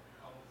with that?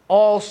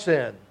 All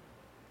sin.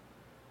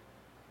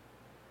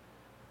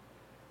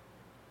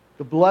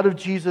 The blood of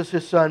Jesus,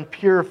 his Son,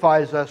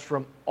 purifies us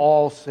from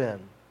all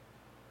sin.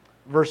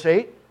 Verse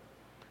 8,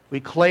 "We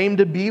claim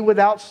to be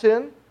without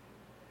sin.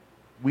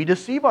 We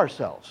deceive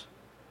ourselves,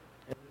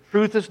 and the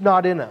truth is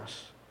not in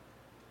us.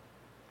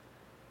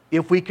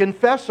 If we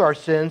confess our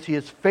sins, he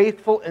is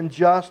faithful and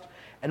just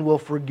and will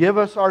forgive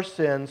us our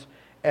sins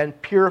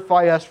and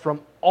purify us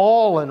from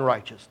all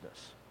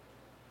unrighteousness.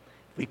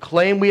 If we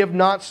claim we have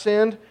not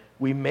sinned,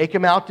 we make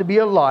him out to be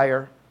a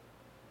liar,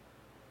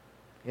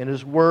 and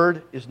his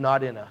word is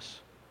not in us."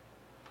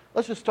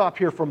 Let's just stop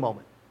here for a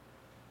moment.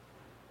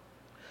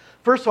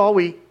 First of all,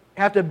 we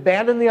have to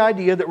abandon the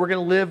idea that we're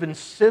going to live in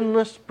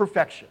sinless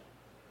perfection.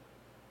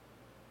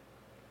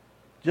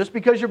 Just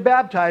because you're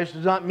baptized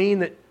does not mean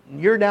that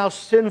you're now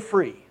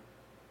sin-free.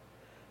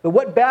 But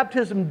what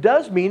baptism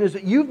does mean is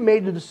that you've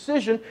made the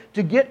decision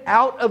to get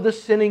out of the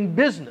sinning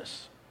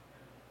business.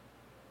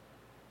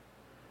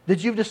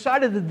 That you've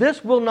decided that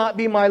this will not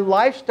be my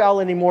lifestyle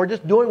anymore,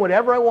 just doing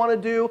whatever I want to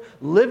do,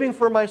 living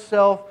for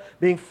myself,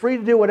 being free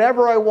to do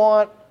whatever I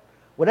want,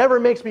 whatever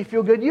makes me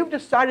feel good. You've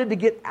decided to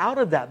get out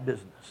of that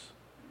business.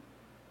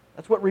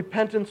 That's what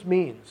repentance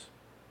means.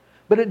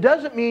 But it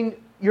doesn't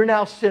mean you're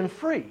now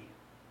sin-free.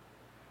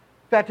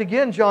 In fact,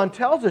 again, John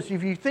tells us,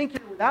 if you think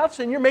you're without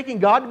sin, you're making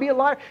God to be a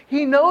liar.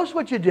 He knows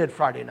what you did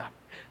Friday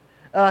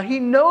night. He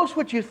knows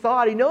what you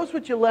thought. He knows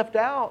what you left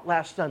out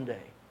last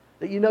Sunday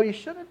that you know you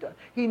should have done.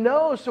 He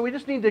knows, so we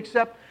just need to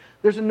accept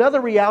there's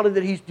another reality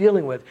that he's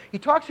dealing with. He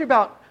talks here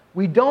about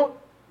we don't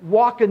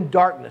walk in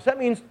darkness. That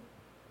means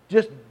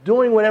just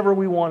doing whatever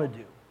we want to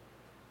do.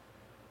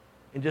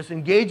 And just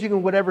engaging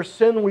in whatever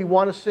sin we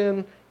want to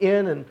sin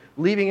in and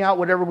leaving out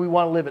whatever we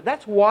want to live in.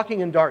 That's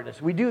walking in darkness.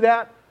 If we do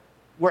that,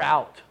 we're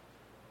out.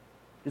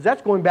 Because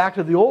that's going back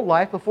to the old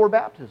life before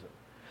baptism.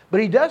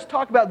 But he does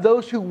talk about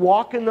those who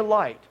walk in the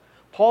light.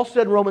 Paul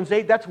said in Romans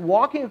 8, that's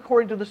walking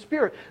according to the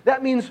Spirit.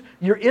 That means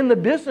you're in the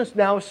business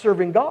now of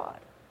serving God.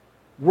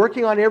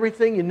 Working on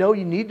everything you know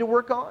you need to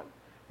work on.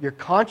 You're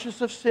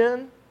conscious of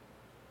sin.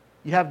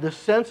 You have this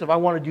sense of, I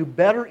want to do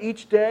better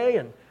each day.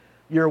 And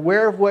you're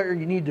aware of where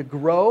you need to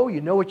grow.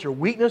 You know what your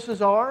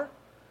weaknesses are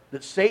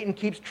that Satan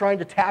keeps trying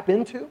to tap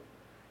into.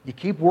 You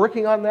keep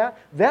working on that.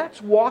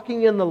 That's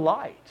walking in the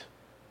light.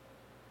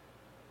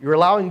 You're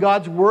allowing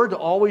God's Word to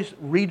always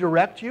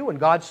redirect you. When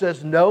God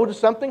says no to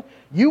something,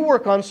 you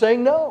work on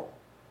saying no.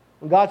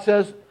 When God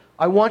says,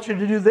 I want you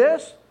to do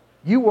this,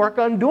 you work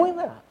on doing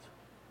that.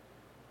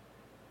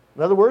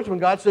 In other words, when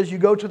God says you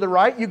go to the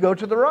right, you go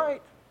to the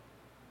right.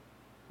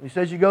 When He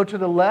says you go to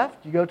the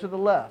left, you go to the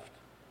left.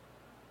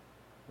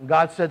 When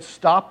God said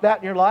stop that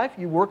in your life,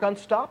 you work on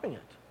stopping it.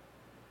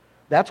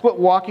 That's what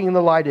walking in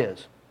the light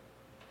is.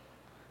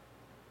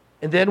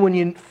 And then when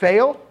you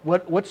fail,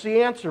 what's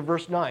the answer?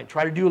 Verse 9.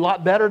 Try to do a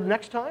lot better the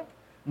next time?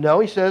 No,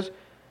 he says,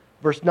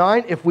 verse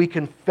 9, if we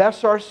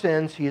confess our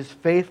sins, He is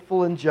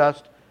faithful and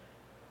just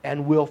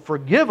and will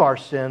forgive our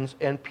sins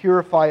and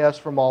purify us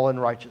from all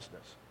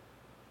unrighteousness.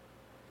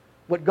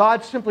 What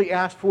God simply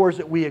asked for is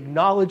that we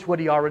acknowledge what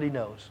He already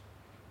knows.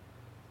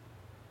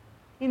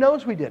 He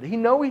knows we did it. He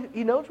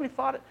knows we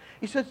thought it.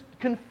 He says,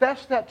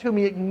 confess that to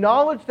me.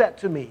 Acknowledge that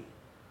to me.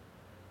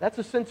 That's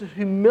a sense of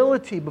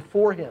humility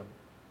before Him.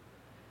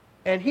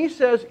 And He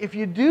says, if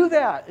you do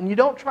that and you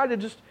don't try to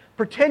just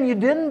pretend you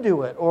didn't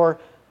do it or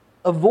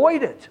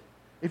avoid it,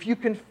 if you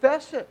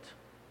confess it,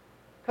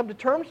 come to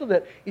terms with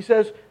it, He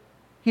says,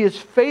 He is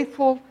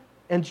faithful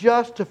and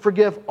just to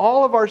forgive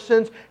all of our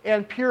sins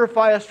and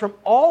purify us from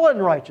all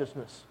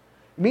unrighteousness.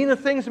 You mean the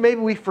things that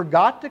maybe we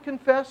forgot to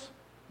confess?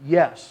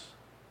 Yes.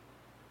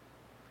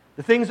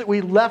 The things that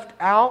we left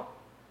out,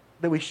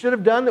 that we should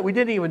have done, that we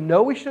didn't even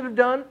know we should have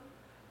done.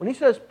 When He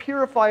says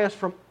purify us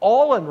from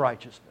all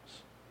unrighteousness,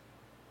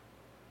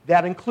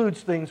 that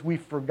includes things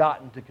we've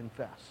forgotten to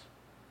confess.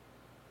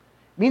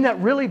 You mean that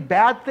really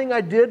bad thing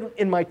I did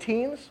in my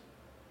teens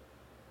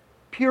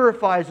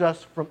purifies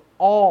us from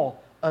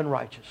all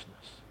unrighteousness.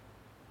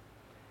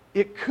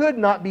 It could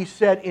not be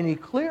said any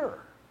clearer.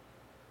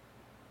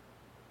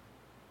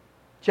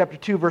 Chapter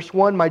 2, verse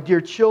 1, my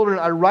dear children,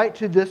 I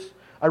write you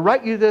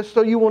this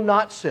so you will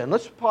not sin.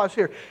 Let's pause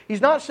here.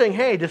 He's not saying,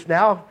 hey, just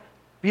now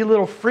Be a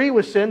little free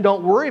with sin.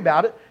 Don't worry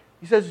about it.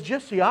 He says it's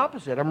just the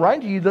opposite. I'm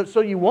writing to you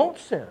so you won't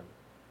sin.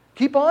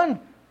 Keep on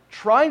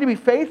trying to be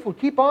faithful.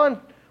 Keep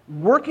on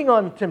working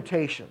on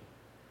temptation.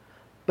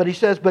 But he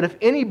says, but if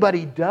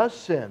anybody does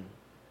sin,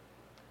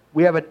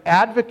 we have an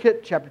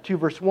advocate, chapter 2,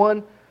 verse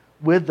 1,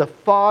 with the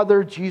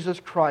Father, Jesus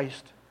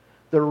Christ,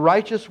 the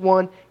righteous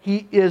one.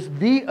 He is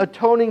the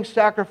atoning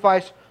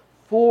sacrifice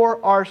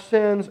for our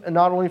sins, and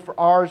not only for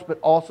ours, but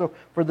also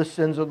for the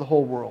sins of the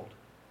whole world.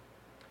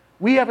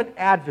 We have an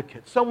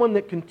advocate, someone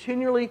that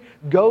continually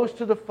goes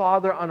to the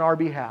Father on our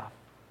behalf.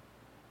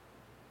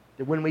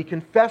 That when we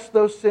confess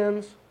those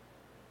sins,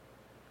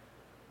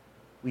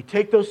 we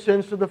take those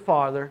sins to the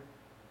Father,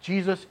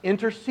 Jesus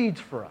intercedes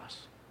for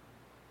us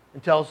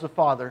and tells the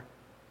Father,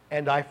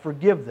 and I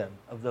forgive them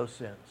of those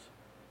sins.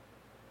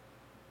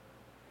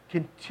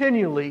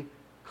 Continually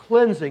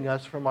cleansing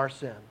us from our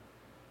sin.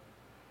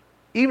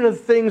 Even of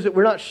the things that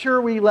we're not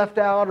sure we left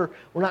out or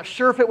we're not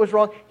sure if it was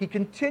wrong, He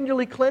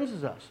continually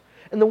cleanses us.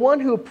 And the one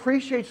who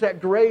appreciates that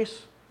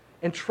grace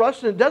and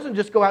trusts in it doesn't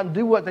just go out and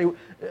do what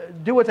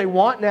they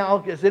want now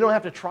because they don't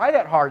have to try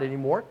that hard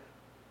anymore.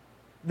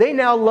 They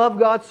now love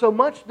God so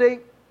much they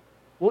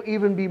will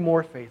even be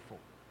more faithful.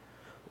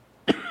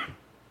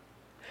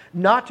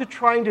 Not to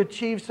trying to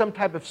achieve some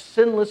type of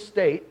sinless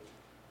state,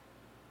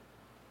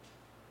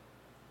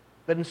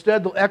 but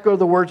instead they'll echo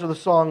the words of the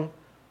song,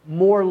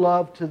 more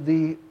love to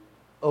Thee,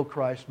 O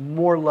Christ,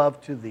 more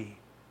love to Thee.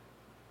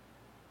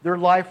 Their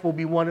life will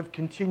be one of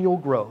continual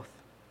growth,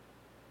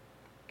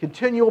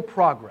 continual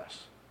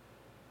progress.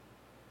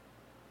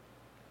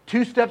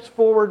 2 steps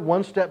forward,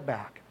 1 step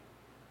back.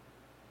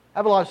 I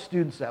have a lot of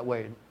students that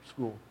way in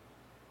school.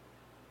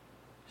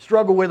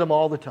 Struggle with them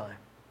all the time.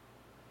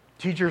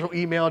 Teachers will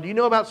email, do you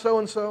know about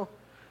so-and-so?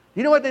 Do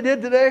you know what they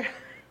did today?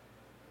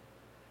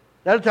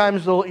 Other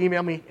times they'll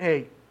email me,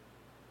 hey,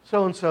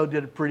 so-and-so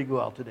did pretty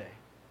well today.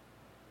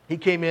 He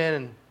came in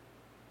and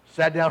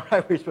sat down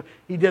right where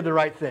he did the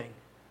right thing.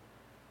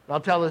 And I'll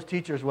tell those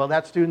teachers, well,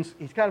 that student's,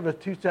 he's kind of a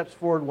 2 steps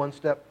forward, 1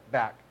 step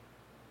back.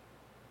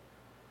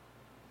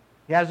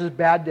 He has his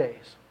bad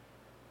days.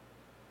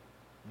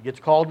 He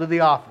gets called to the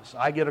office.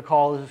 I get a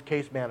call as his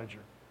case manager.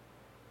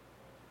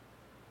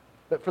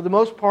 But for the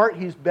most part,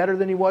 he's better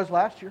than he was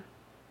last year.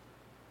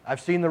 I've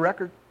seen the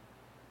record.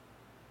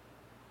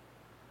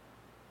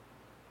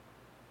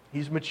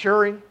 He's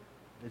maturing.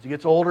 As he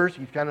gets older,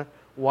 he's kind of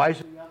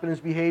wisening up in his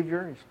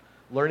behavior. He's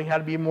learning how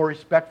to be more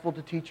respectful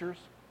to teachers,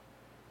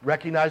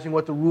 recognizing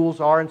what the rules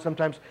are, and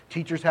sometimes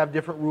teachers have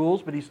different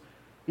rules, but he's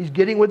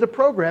getting with the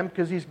program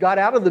because he's got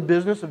out of the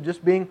business of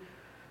just being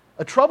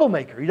a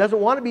troublemaker. He doesn't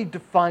want to be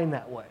defined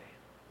that way.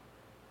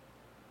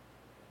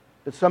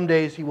 But some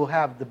days he will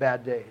have the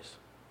bad days.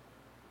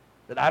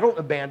 But I don't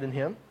abandon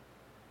him.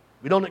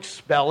 We don't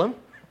expel him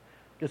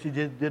because he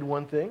did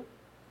one thing.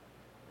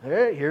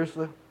 Hey, here's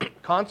the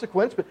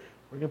consequence, but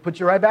we're going to put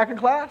you right back in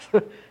class.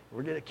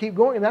 We're going to keep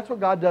going, and that's what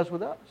God does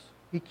with us.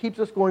 He keeps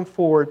us going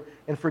forward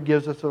and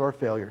forgives us of our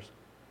failures.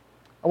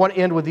 I want to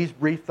end with these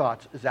brief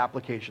thoughts as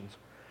applications.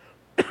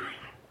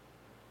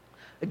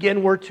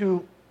 Again, we're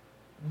to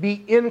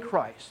be in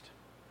Christ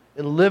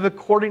and live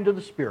according to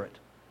the Spirit.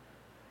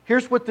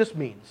 Here's what this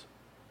means.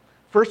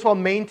 First of all,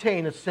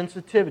 maintain a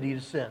sensitivity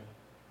to sin.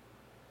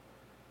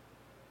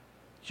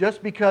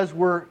 Just because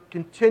we're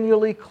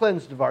continually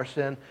cleansed of our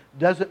sin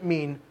doesn't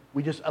mean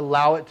we just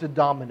allow it to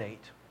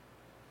dominate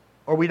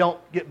or we don't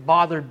get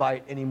bothered by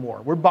it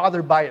anymore. We're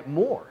bothered by it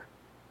more.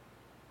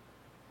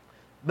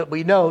 But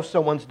we know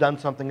someone's done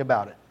something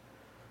about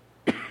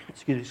it.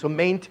 Excuse me. So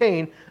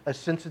maintain a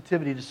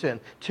sensitivity to sin.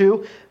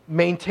 2,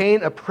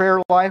 maintain a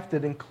prayer life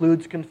that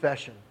includes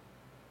confession.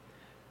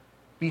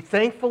 Be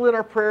thankful in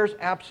our prayers,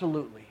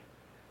 absolutely.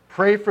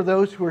 Pray for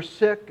those who are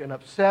sick and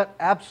upset,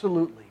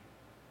 absolutely.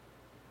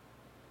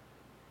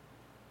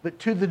 But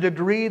to the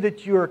degree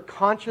that you are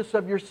conscious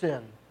of your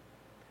sin,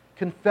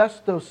 confess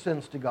those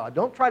sins to God.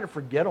 Don't try to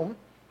forget them.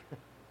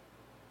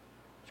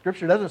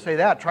 Scripture doesn't say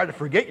that. Try to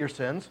forget your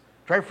sins.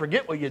 Try to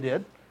forget what you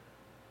did.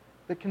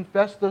 But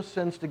confess those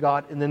sins to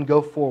God and then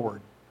go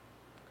forward.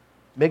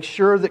 Make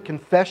sure that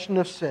confession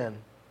of sin,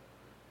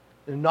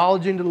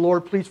 acknowledging to the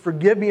Lord, please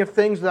forgive me of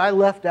things that I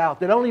left out,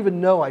 that I don't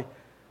even know I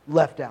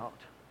left out.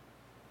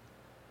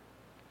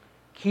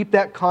 Keep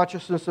that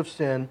consciousness of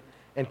sin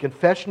and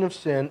confession of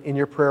sin in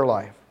your prayer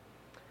life.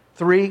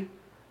 3,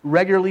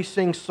 regularly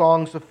sing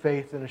songs of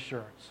faith and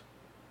assurance.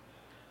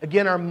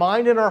 Again, our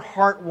mind and our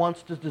heart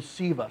wants to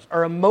deceive us.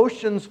 Our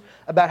emotions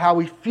about how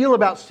we feel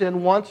about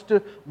sin wants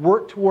to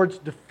work towards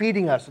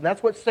defeating us, and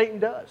that's what Satan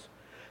does.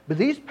 But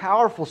these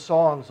powerful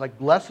songs like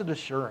Blessed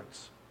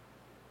Assurance,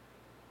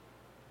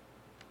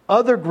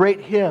 other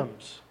great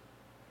hymns,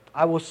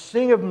 I will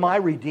sing of my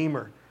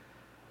Redeemer,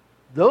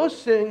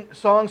 those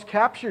songs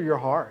capture your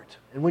heart.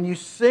 And when you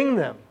sing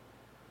them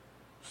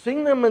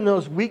in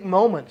those weak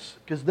moments,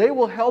 because they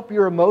will help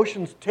your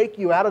emotions take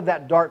you out of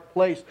that dark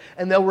place.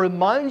 And they'll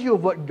remind you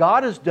of what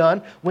God has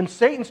done when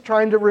Satan's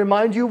trying to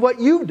remind you of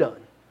what you've done.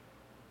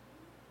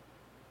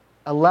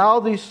 Allow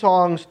these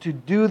songs to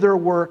do their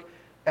work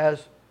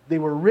as they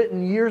were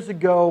written years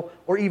ago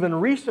or even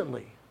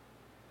recently.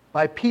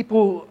 by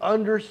people who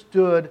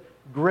understood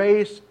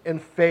grace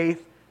and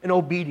faith and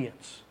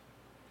obedience.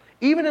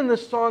 Even in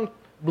this song,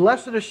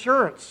 Blessed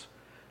Assurance,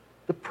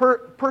 the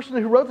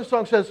person who wrote the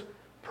song says,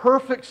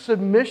 perfect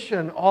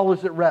submission, all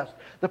is at rest.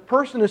 The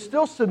person is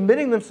still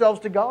submitting themselves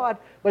to God,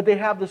 but they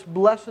have this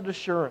blessed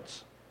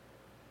assurance.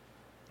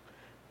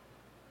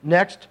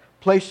 Next,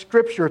 place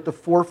Scripture at the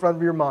forefront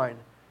of your mind.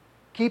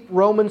 Keep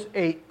Romans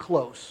 8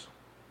 close.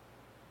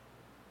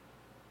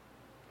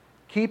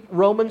 Keep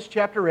Romans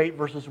chapter 8,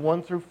 verses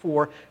 1 through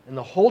 4, and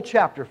the whole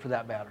chapter for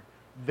that matter,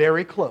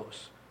 very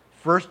close.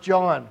 1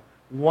 John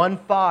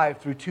 1:5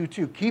 through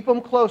 2:2. Keep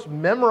them close,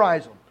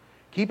 memorize them.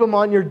 Keep them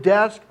on your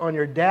desk, on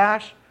your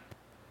dash.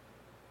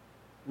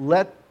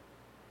 Let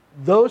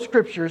those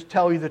scriptures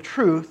tell you the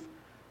truth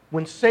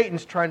when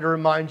Satan's trying to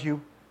remind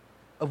you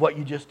of what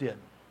you just did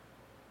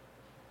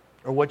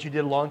or what you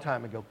did a long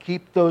time ago.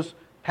 Keep those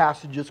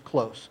passages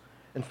close.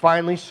 And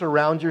finally,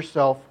 surround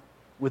yourself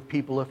with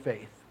people of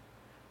faith.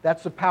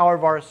 That's the power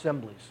of our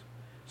assemblies.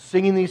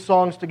 Singing these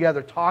songs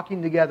together,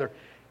 talking together.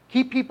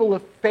 Keep people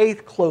of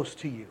faith close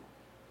to you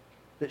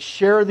that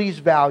share these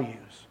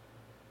values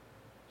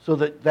so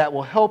that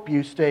will help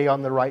you stay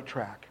on the right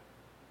track.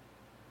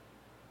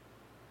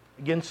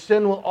 Again,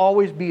 sin will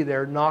always be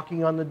there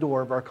knocking on the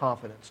door of our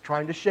confidence,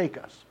 trying to shake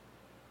us,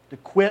 to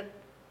quit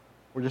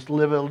or just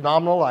live a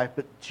nominal life.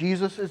 But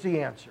Jesus is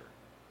the answer,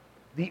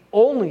 the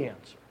only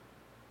answer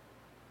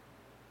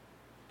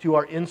to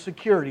our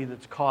insecurity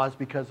that's caused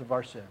because of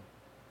our sin.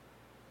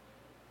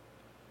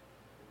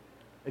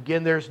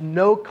 Again, there's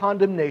no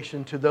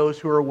condemnation to those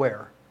who are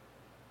aware.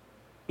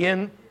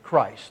 In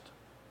Christ,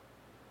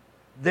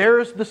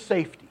 there's the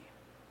safety.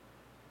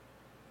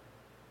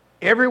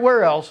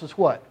 Everywhere else is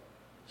what?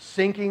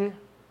 Sinking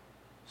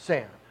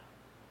sand.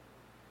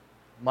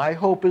 My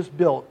hope is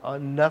built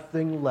on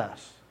nothing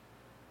less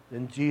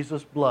than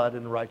Jesus' blood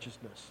and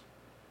righteousness.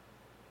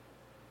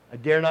 I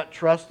dare not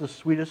trust the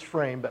sweetest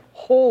frame, but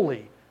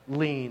wholly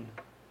lean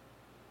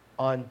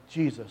on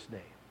Jesus'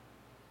 name.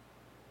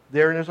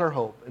 Therein is our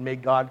hope, and may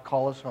God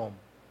call us home.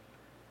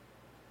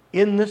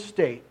 In this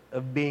state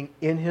of being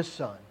in His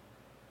Son,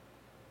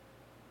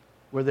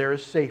 where there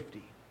is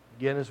safety.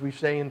 Again, as we've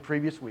said in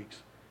previous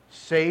weeks,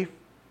 safe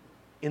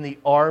in the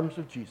arms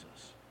of Jesus.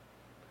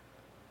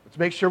 Let's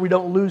make sure we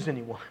don't lose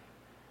anyone.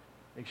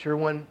 Make sure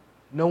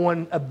no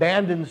one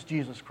abandons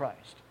Jesus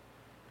Christ.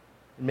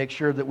 And make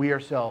sure that we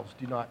ourselves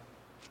do not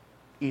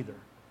either.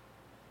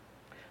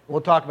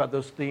 We'll talk about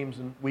those themes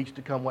in weeks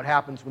to come, what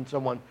happens when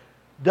someone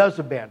does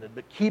abandon.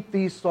 But keep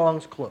these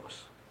songs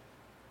close.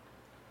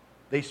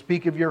 They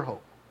speak of your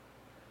hope.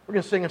 We're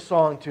going to sing a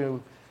song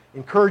to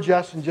encourage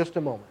us in just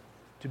a moment.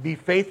 To be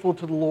faithful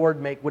to the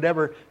Lord, make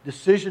whatever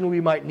decision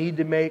we might need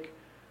to make,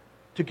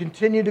 to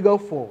continue to go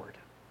forward.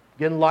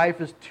 Again,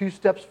 life is 2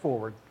 steps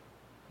forward,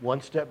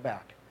 1 step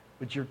back.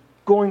 But you're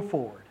going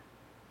forward.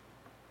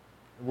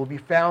 And we'll be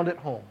found at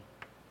home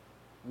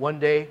one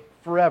day,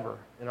 forever,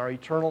 in our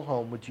eternal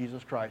home with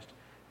Jesus Christ,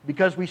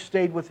 because we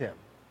stayed with Him.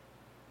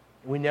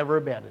 We never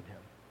abandoned Him.